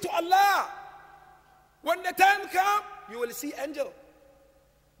 Reach to Allah. When the time comes, you will see angel.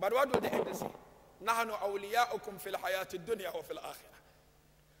 But what will the angel say? نحن أولياؤكم في الحياة الدنيا وفي الآخرة.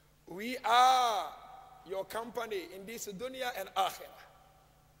 We are your company in this dunya and akhirah.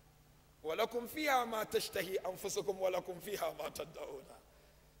 ولكم فيها ما تشتهي أنفسكم ولكم فيها ما تدعون.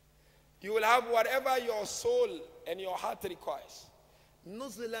 You will have whatever your soul and your heart requires.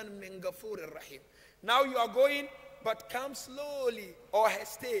 نزلا من غفور رحيم. Now you are going, but come slowly, or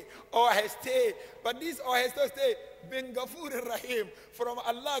stay. But this or stay, bin Ghafur Rahim, from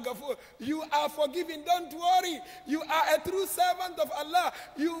Allah Ghafur. You are forgiven, don't worry. You are a true servant of Allah.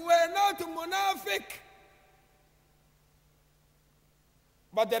 You were not munafiq.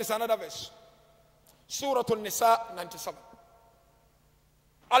 But there is another verse. Surah An-Nisa 97.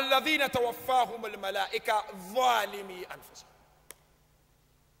 الذين توفاهم الملائكة ظالمي أنفسهم.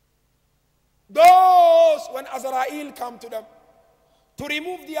 Those, when Azrael come to them to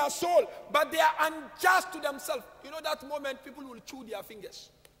remove their soul, but they are unjust to themselves. You know that moment people will chew their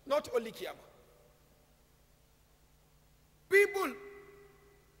fingers. Not only Qiyamah. People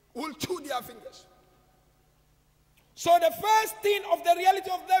will chew their fingers. So the first thing of the reality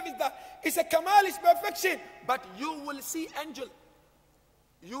of life is that it's a kamal, it's perfection. But you will see angel.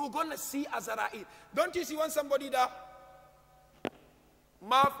 You're going to see Azrael. Don't you see when somebody there,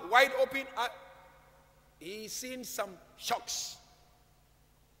 mouth wide open, he's seen some shocks.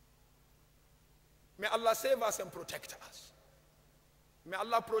 May Allah save us and protect us. May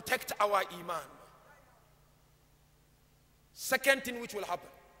Allah protect our iman. Second thing which will happen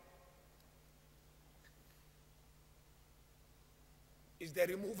is the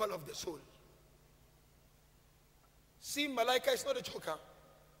removal of the soul. See, Malaika is not a joker,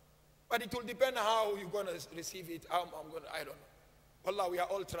 but it will depend on how you're going to receive it. I don't know. Allah, we are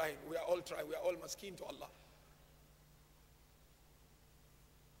all trying. We are all maskeen to Allah.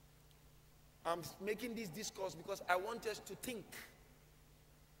 I'm making this discourse because I want us to think.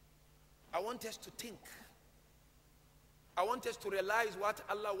 I want us to think. I want us to realize what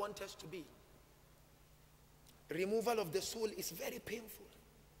Allah wants us to be. Removal of the soul is very painful.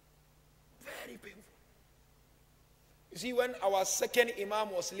 Very painful. You see, when our second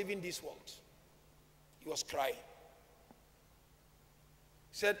Imam was leaving this world, he was crying.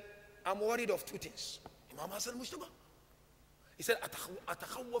 He said, I'm worried of two things. Imam Hassan Mustafa. He said,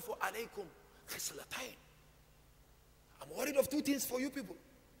 Atakhawwafu alaykum khislatayn. I'm worried of two things for you people.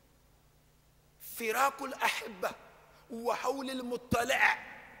 Firaqul ahibba wa hawlil muttala'.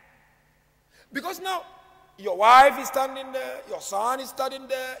 Because now, your wife is standing there, your son is standing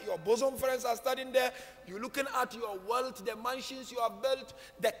there, your bosom friends are standing there. You're looking at your wealth, the mansions you have built,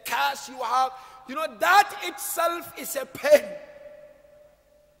 the cars you have. You know, that itself is a pain.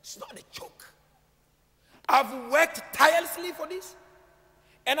 It's not a joke. I've worked tirelessly for this,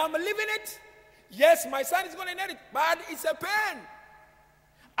 and I'm living it. Yes, my son is going to inherit, but it's a pain.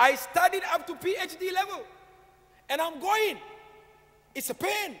 I studied up to PhD level, and I'm going. It's a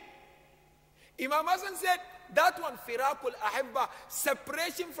pain. Imam Hassan said, that one, firaqul ahibba,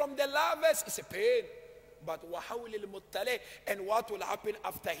 separation from the lovers, is a pain. But wahawlil muttali, and what will happen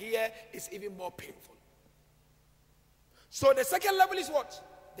after here is even more painful. So the second level is what?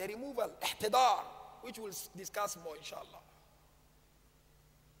 The removal, ihtidar, which we'll discuss more, inshallah.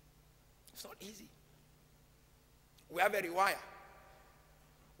 It's not easy. We have a riwayah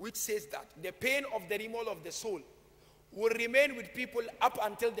which says that the pain of the removal of the soul will remain with people up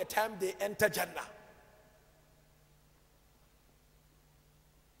until the time they enter Jannah.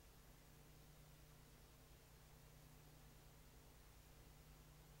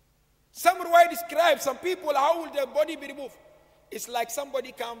 Some riwayah describe some people, how will their body be removed? It's like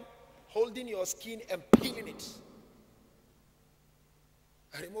somebody come holding your skin and peeling it.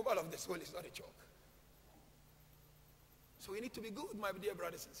 A removal of the soul is not a joke. So we need to be good, my dear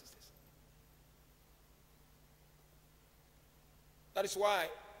brothers and sisters. That is why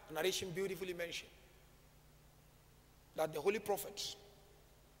a narration beautifully mentioned that the holy prophets,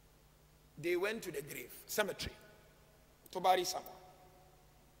 they went to the grave, cemetery, to bury someone.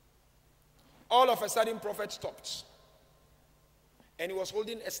 All of a sudden, prophet stopped. And he was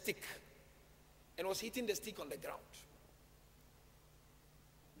holding a stick and was hitting the stick on the ground.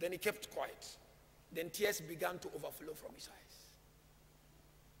 Then he kept quiet. Then tears began to overflow from his eyes.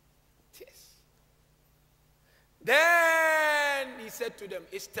 Tears. Then he said to them,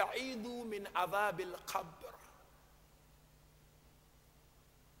 Ista'idhu min adhabil qabr.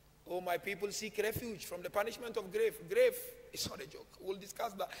 Oh, my people, seek refuge from the punishment of grave. Grave is not a joke. We'll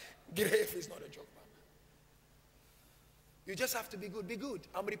discuss that. Grave is not a joke, man. You just have to be good. Be good.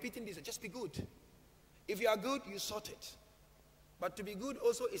 I'm repeating this. Just be good. If you are good, you sort it. But to be good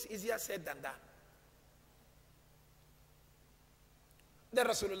also is easier said than done. Then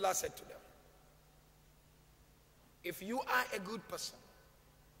Rasulullah said to them, if you are a good person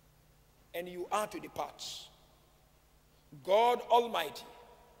and you are to depart, God Almighty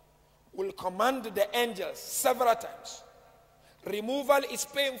will command the angels several times. Removal is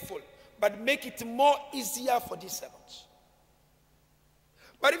painful, but make it more easier for these servants.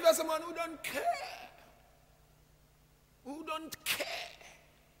 But if you're someone who don't care,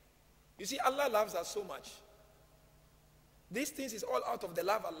 you see, Allah loves us so much. These things is all out of the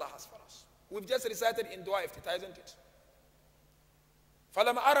love Allah has for us. We've just recited in dua iftitah, isn't it?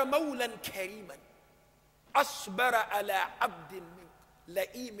 فَلَمْ أَرَ مَوْلًا كَرِيمًا أَصْبَرَ عَلَىٰ عَبْدٍ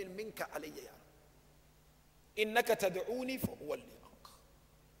لَئِيمٍ مِنْكَ عَلَيَّ إِنَّكَ تَدْعُونِي فَأُوَلِّي عَنْكَ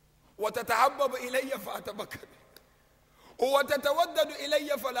وَتَتَحَبَّبُ إِلَيَّ فَأَتَبَكَّ بِكَ وَتَتَوَدَّدُ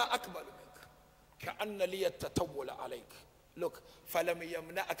إِلَيَّ فَلَا أَقْبَلُ مِنْكَ كَأَنَّ لِيَ التَّتَوُّلَ عَلَيْكَ. Look, فَلَمْ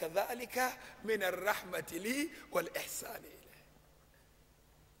يَمْنَعَكَ ذَلِكَ مِنَ الرَّحْمَةِ لِي وَالْإِحْسَانِ إِلَيْهِ.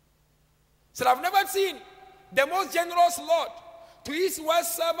 So I've never seen the most generous Lord to his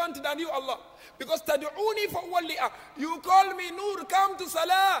worst servant than you, Allah. Because تَدْعُونِي فَأُوَلِّي. You call me, Nur, come to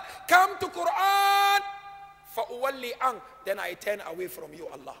Salah, come to Quran. فَأُوَلِّي عَنْ. Then I turn away from you,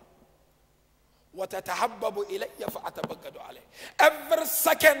 Allah. وَتَتَحَبَّبُ إِلَيَّ فَأَتَبَغَّضُ عَلَيْهِ. Every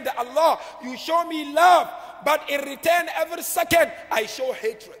second, Allah, you show me love, but in return, every second, I show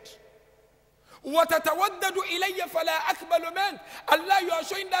hatred. وَتَتَوَدَّدُ إِلَيَّ فَلَا أَقْبَلُ مِنْكَ. Allah, you are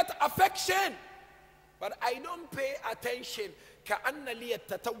showing that affection, but I don't pay attention. كَأَنَّ لِيَ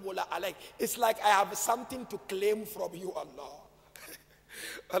التَّتَوُّلَ عَلَيْكَ. It's like I have something to claim from you, Allah.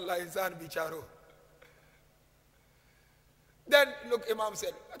 Allah insan bicharo. Then look, Imam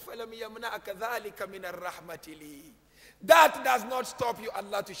said, that does not stop you,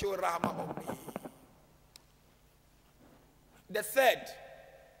 Allah, to show rahmah on me. The third,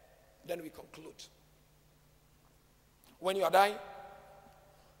 then we conclude. When you are dying,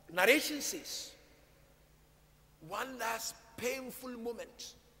 narration says, one last painful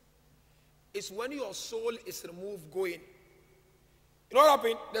moment is when your soul is removed going. You know what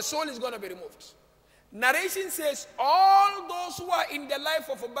happened? The soul is going to be removed. Narration says all those who are in the life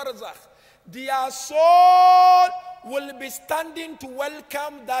of a barzakh, their soul will be standing to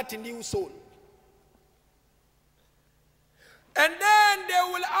welcome that new soul. And then they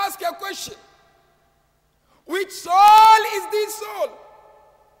will ask a question. Which soul is this soul?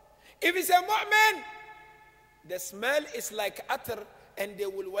 If it's a mu'min, the smell is like attar and they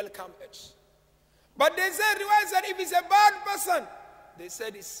will welcome it. But they said, if it's a bad person, they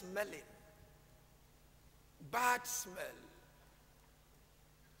said it's smelling. Bad smell.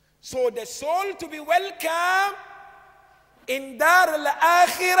 So the soul to be welcome in Dar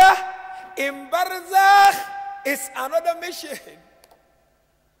al-Akhirah, in Barzakh, is another mission.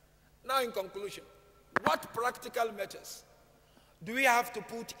 Now in conclusion, what practical measures do we have to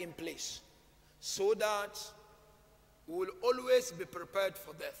put in place so that we will always be prepared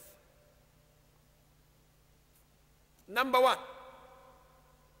for death? Number one,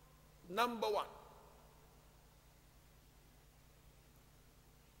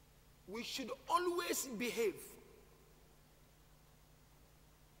 we should always behave,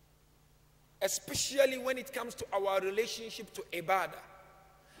 especially when it comes to our relationship to ibadah,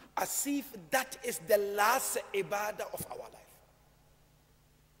 as if that is the last ibadah of our life.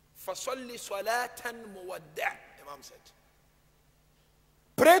 فَصَلِّ صَلَاةً مُوَدَّعًا, Imam said.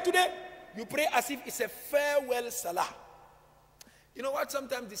 Pray today, you pray as if it's a farewell salah. You know what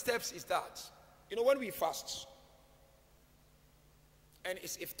sometimes disturbs is that, you know, when we fast, and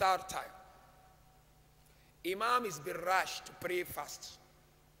it's iftar time, Imam is be rushed to pray fast.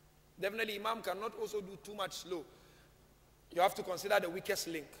 Definitely Imam cannot also do too much slow. You have to consider the weakest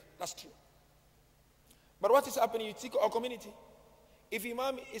link. That's true. But what is happening? You take our community. If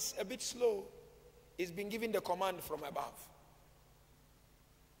Imam is a bit slow, he's been given the command from above.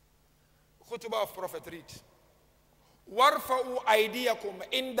 Khutbah of Prophet read. وَارْفَعُوا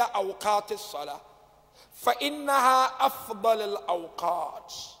أَيْدِيَكُمْ عِنْدَ أَوْقَاتِ الصَّلَاةِ فَإِنَّهَا أَفْضَلُ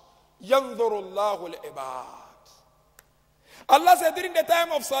الْأَوْقَاتِ يَنْظُرُ اللَّهُ الْعِبَادِ. Allah said during the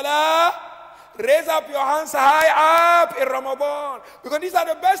time of Salah, raise up your hands high up in Ramadan, because these are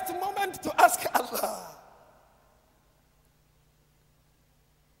the best moments to ask Allah.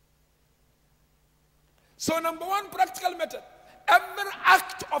 So number one practical method, every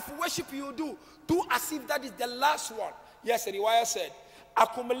act of worship you do as if that is the last one. Yes, Riwayah said,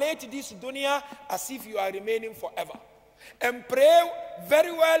 accumulate this dunya as if you are remaining forever. And pray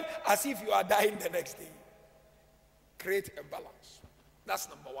very well as if you are dying the next day. Create a balance. That's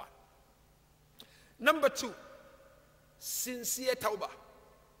number one. Number two, sincere tawbah.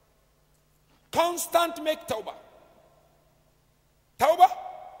 Constant make tawbah. Tawbah,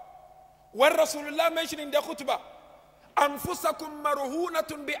 when Rasulullah mentioned in the khutbah, أنفسكم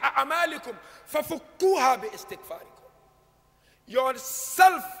مرهونة بأعمالكم ففكوها باستغفاركم.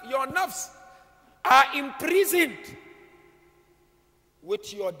 Yourself, your nafs are imprisoned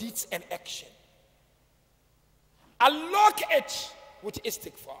with your deeds and action. Unlock it with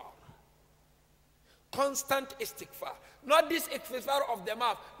istighfar. Constant istighfar. Not this istighfar of the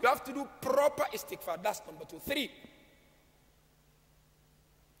mouth. You have to do proper istighfar. That's number two. Three,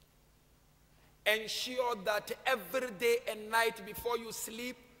 ensure that every day and night before you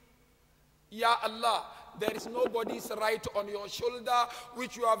sleep, Ya Allah, there is nobody's right on your shoulder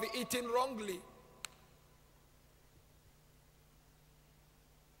which you have eaten wrongly.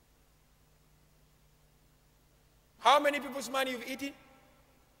 How many people's money you've eaten?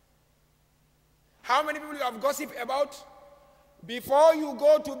 How many people you have gossiped about? Before you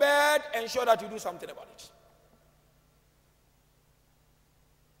go to bed, ensure that you do something about it.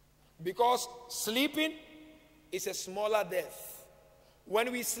 Because sleeping is a smaller death.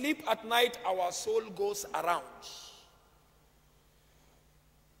 When we sleep at night, our soul goes around.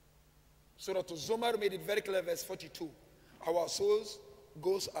 Surah Al-Zumar made it very clear, verse 42. Our souls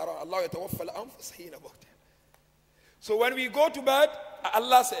goes around. Allah yatawaffa al-anfus hina mawtiha. So when we go to bed,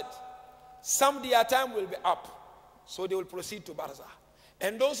 Allah said, some their time will be up. So they will proceed to Barzakh.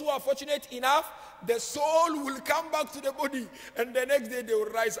 And those who are fortunate enough, the soul will come back to the body, and the next day they will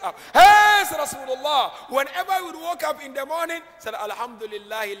rise up. Hey, Rasulullah, whenever we woke up in the morning, said,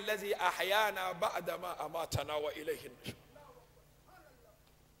 Alhamdulillah, allazi ahyana ba'da ma amatana wa ilayhi nushur.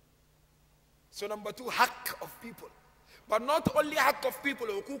 So number two, haqq of people. But not only haqq of people,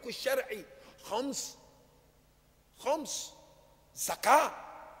 huquq al-shar'i, khams, zakah,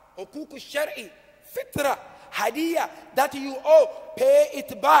 huquq al-shar'i, fitra, hadiyah, that you owe, pay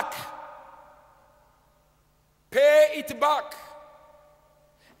it back. Pay it back.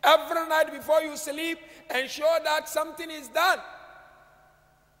 Every night before you sleep, ensure that something is done.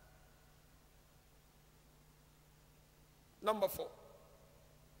 Number four,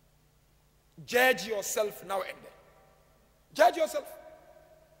 judge yourself now and then. Judge yourself.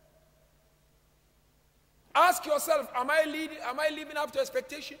 Ask yourself, am I living up to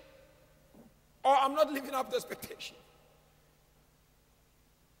expectation? Or I'm not living up to expectation?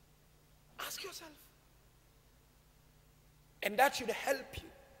 Ask yourself. And that should help you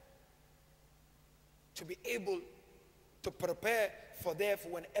to be able to prepare for death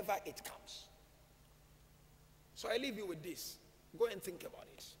whenever it comes. So I leave you with this. Go and think about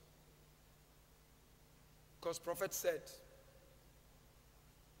it. Because Prophet said,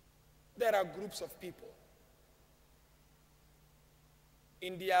 there are groups of people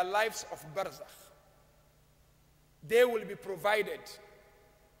in their lives of barzakh. They will be provided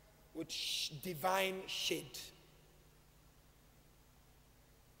with divine shade.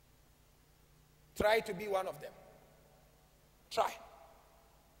 Try to be one of them. Try.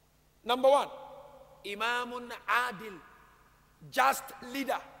 Number one, Imamun Adil, just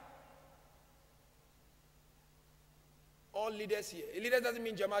leader. All leaders here. A leader doesn't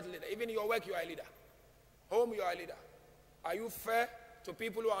mean Jamaat leader. Even in your work, you are a leader. Home, you are a leader. Are you fair to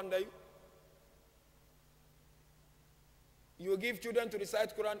people who are under you? You give children to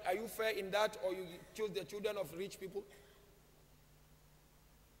recite Quran. Are you fair in that, or you choose the children of rich people?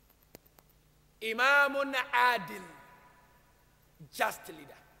 Imamun Adil, just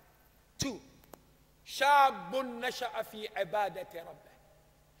leader. Two, Shabun Nasha'a fi ibadati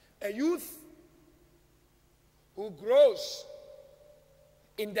rabbih, a youth who grows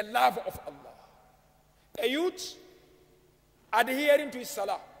in the love of Allah. A youth adhering to his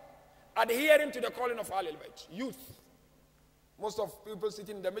salah, adhering to the calling of Ahlul Bayt. Youth. Most of people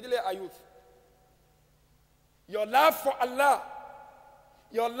sitting in the middle are youth. Your love for Allah,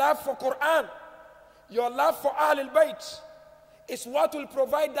 your love for Quran, your love for Ahlul Bayt is what will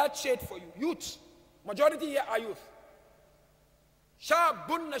provide that shade for you. Youth. Majority here are youth.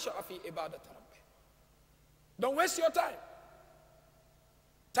 Shabun nasha'a fi ibadat rabbih. Don't waste your time.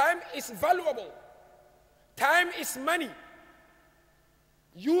 Time is valuable. Time is money.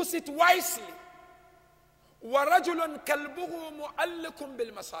 Use it wisely. وَرَجُلٌ كَلْبُهُ مُعَلِّكٌ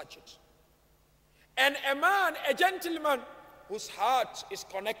بِالْمَسَاجِدِ. And a man, a gentleman, whose heart is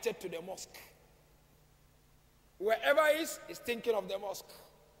connected to the mosque. Wherever he is thinking of the mosque.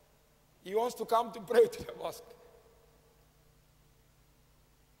 He wants to come to pray to the mosque.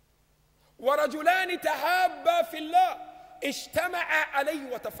 وَرَجُلَانِ تَحَابَّا فِي اللَّهِ اجْتَمَعَا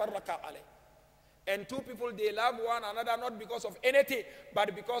عَلَيْهِ وَتَفَرَّقَا عَلَيْهِ. And two people, they love one another not because of anything,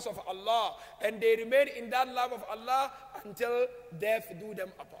 but because of Allah. And they remain in that love of Allah until death do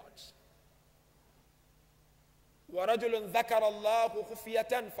them apart. وَرَجُلٌ ذَكَرَ اللَّهُ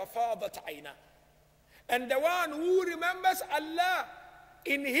خُفِيَةً فَفَاضَتْ عَيْنَهُ. And the one who remembers Allah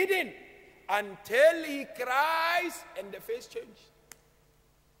in hidden until he cries and the face changes.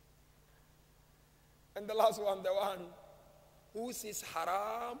 And the last one, the one who sees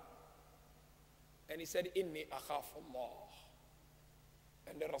haram and he said, Inni akhafullah.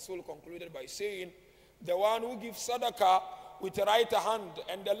 And the Rasul concluded by saying, the one who gives sadaqah with the right hand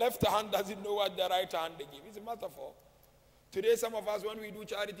and the left hand doesn't know what the right hand they give. It's a metaphor. Today, some of us, when we do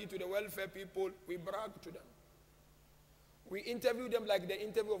charity to the welfare people, we brag to them. We interview them like the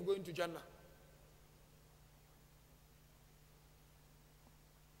interview of going to Jannah.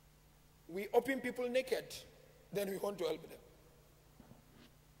 We open people naked, then we want to help them.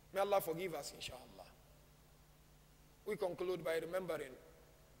 May Allah forgive us, inshallah. We conclude by remembering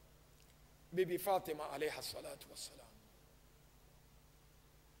Bibi Fatima alayha salatu wassalam.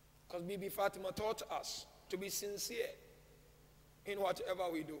 Because Bibi Fatima taught us to be sincere in whatever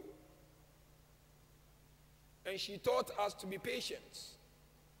we do. And she taught us to be patient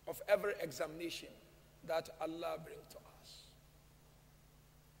of every examination that Allah brings to us.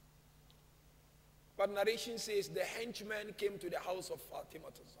 But narration says the henchmen came to the house of Fatima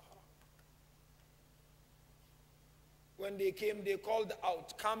al-Zahra. When they came, they called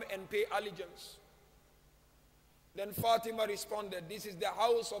out, come and pay allegiance. Then Fatima responded, this is the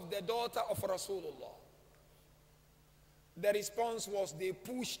house of the daughter of Rasulullah. The response was they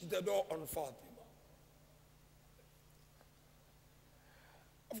pushed the door on Fatima.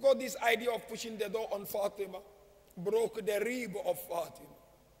 Of course, this idea of pushing the door on Fatima broke the rib of Fatima.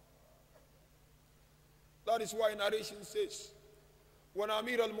 That is why narration says, when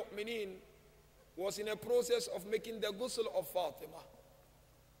Amir al-Mu'mineen was in a process of making the ghusl of Fatima,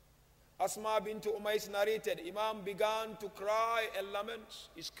 Asma bint Umays narrated, Imam began to cry and lament.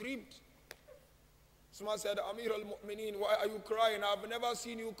 He screamed. Asma said, Amir al-Mu'mineen, why are you crying? I've never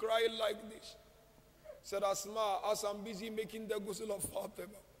seen you crying like this. Said Asma, as I'm busy making the ghusl of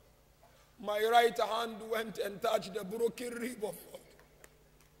Fatima, my right hand went and touched the broken rib of Fatima.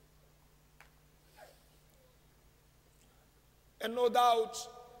 And no doubt,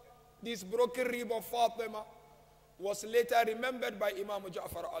 this broken rib of Fatima was later remembered by Imam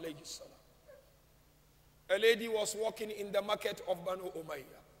Ja'far alayhi salam. A lady was walking in the market of Banu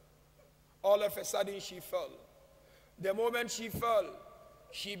Umayyah. All of a sudden she fell. The moment she fell,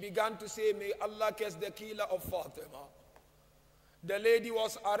 she began to say, may Allah curse the killer of Fatima. The lady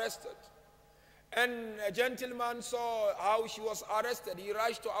was arrested. And a gentleman saw how she was arrested. He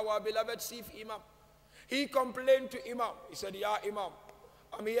rushed to our beloved chief Imam. He complained to Imam. He said, Ya Imam,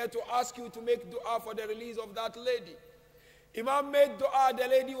 I'm here to ask you to make dua for the release of that lady. Imam made dua, the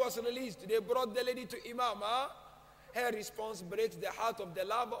lady was released. They brought the lady to Imam. Her response breaks the heart of the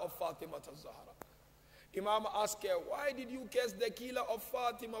lover of Fatima al-Zahra. Imam asked her, why did you curse the killer of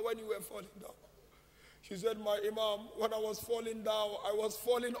Fatima when you were falling down? She said, my Imam, when I was falling down, I was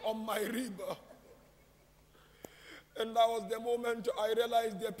falling on my rib. And that was the moment I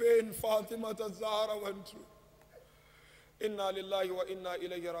realized the pain Fatima al-Zahra went through. Inna lillahi wa inna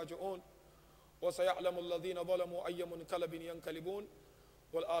ilayhi raji'un. Wa saya'lamu alladhina zalamu ayya munqalabin yanqalibun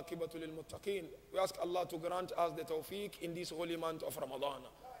wal aqibatu lil muttaqin. We ask Allah to grant us the tawfiq in this holy month of Ramadan.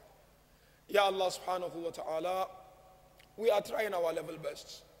 Ya Allah subhanahu wa ta'ala, we are trying our level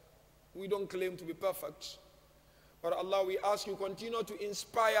best. We don't claim to be perfect. But Allah, we ask you continue to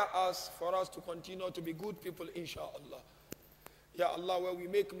inspire us for us to continue to be good people, inshallah. Ya Allah, where we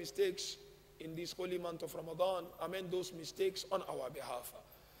make mistakes in this holy month of Ramadan, amend those mistakes on our behalf.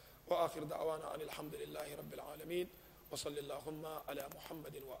 وآخر دعوانا أن الحمد لله رب العالمين وصل اللهم على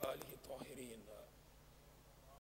محمد وآله الطاهرين.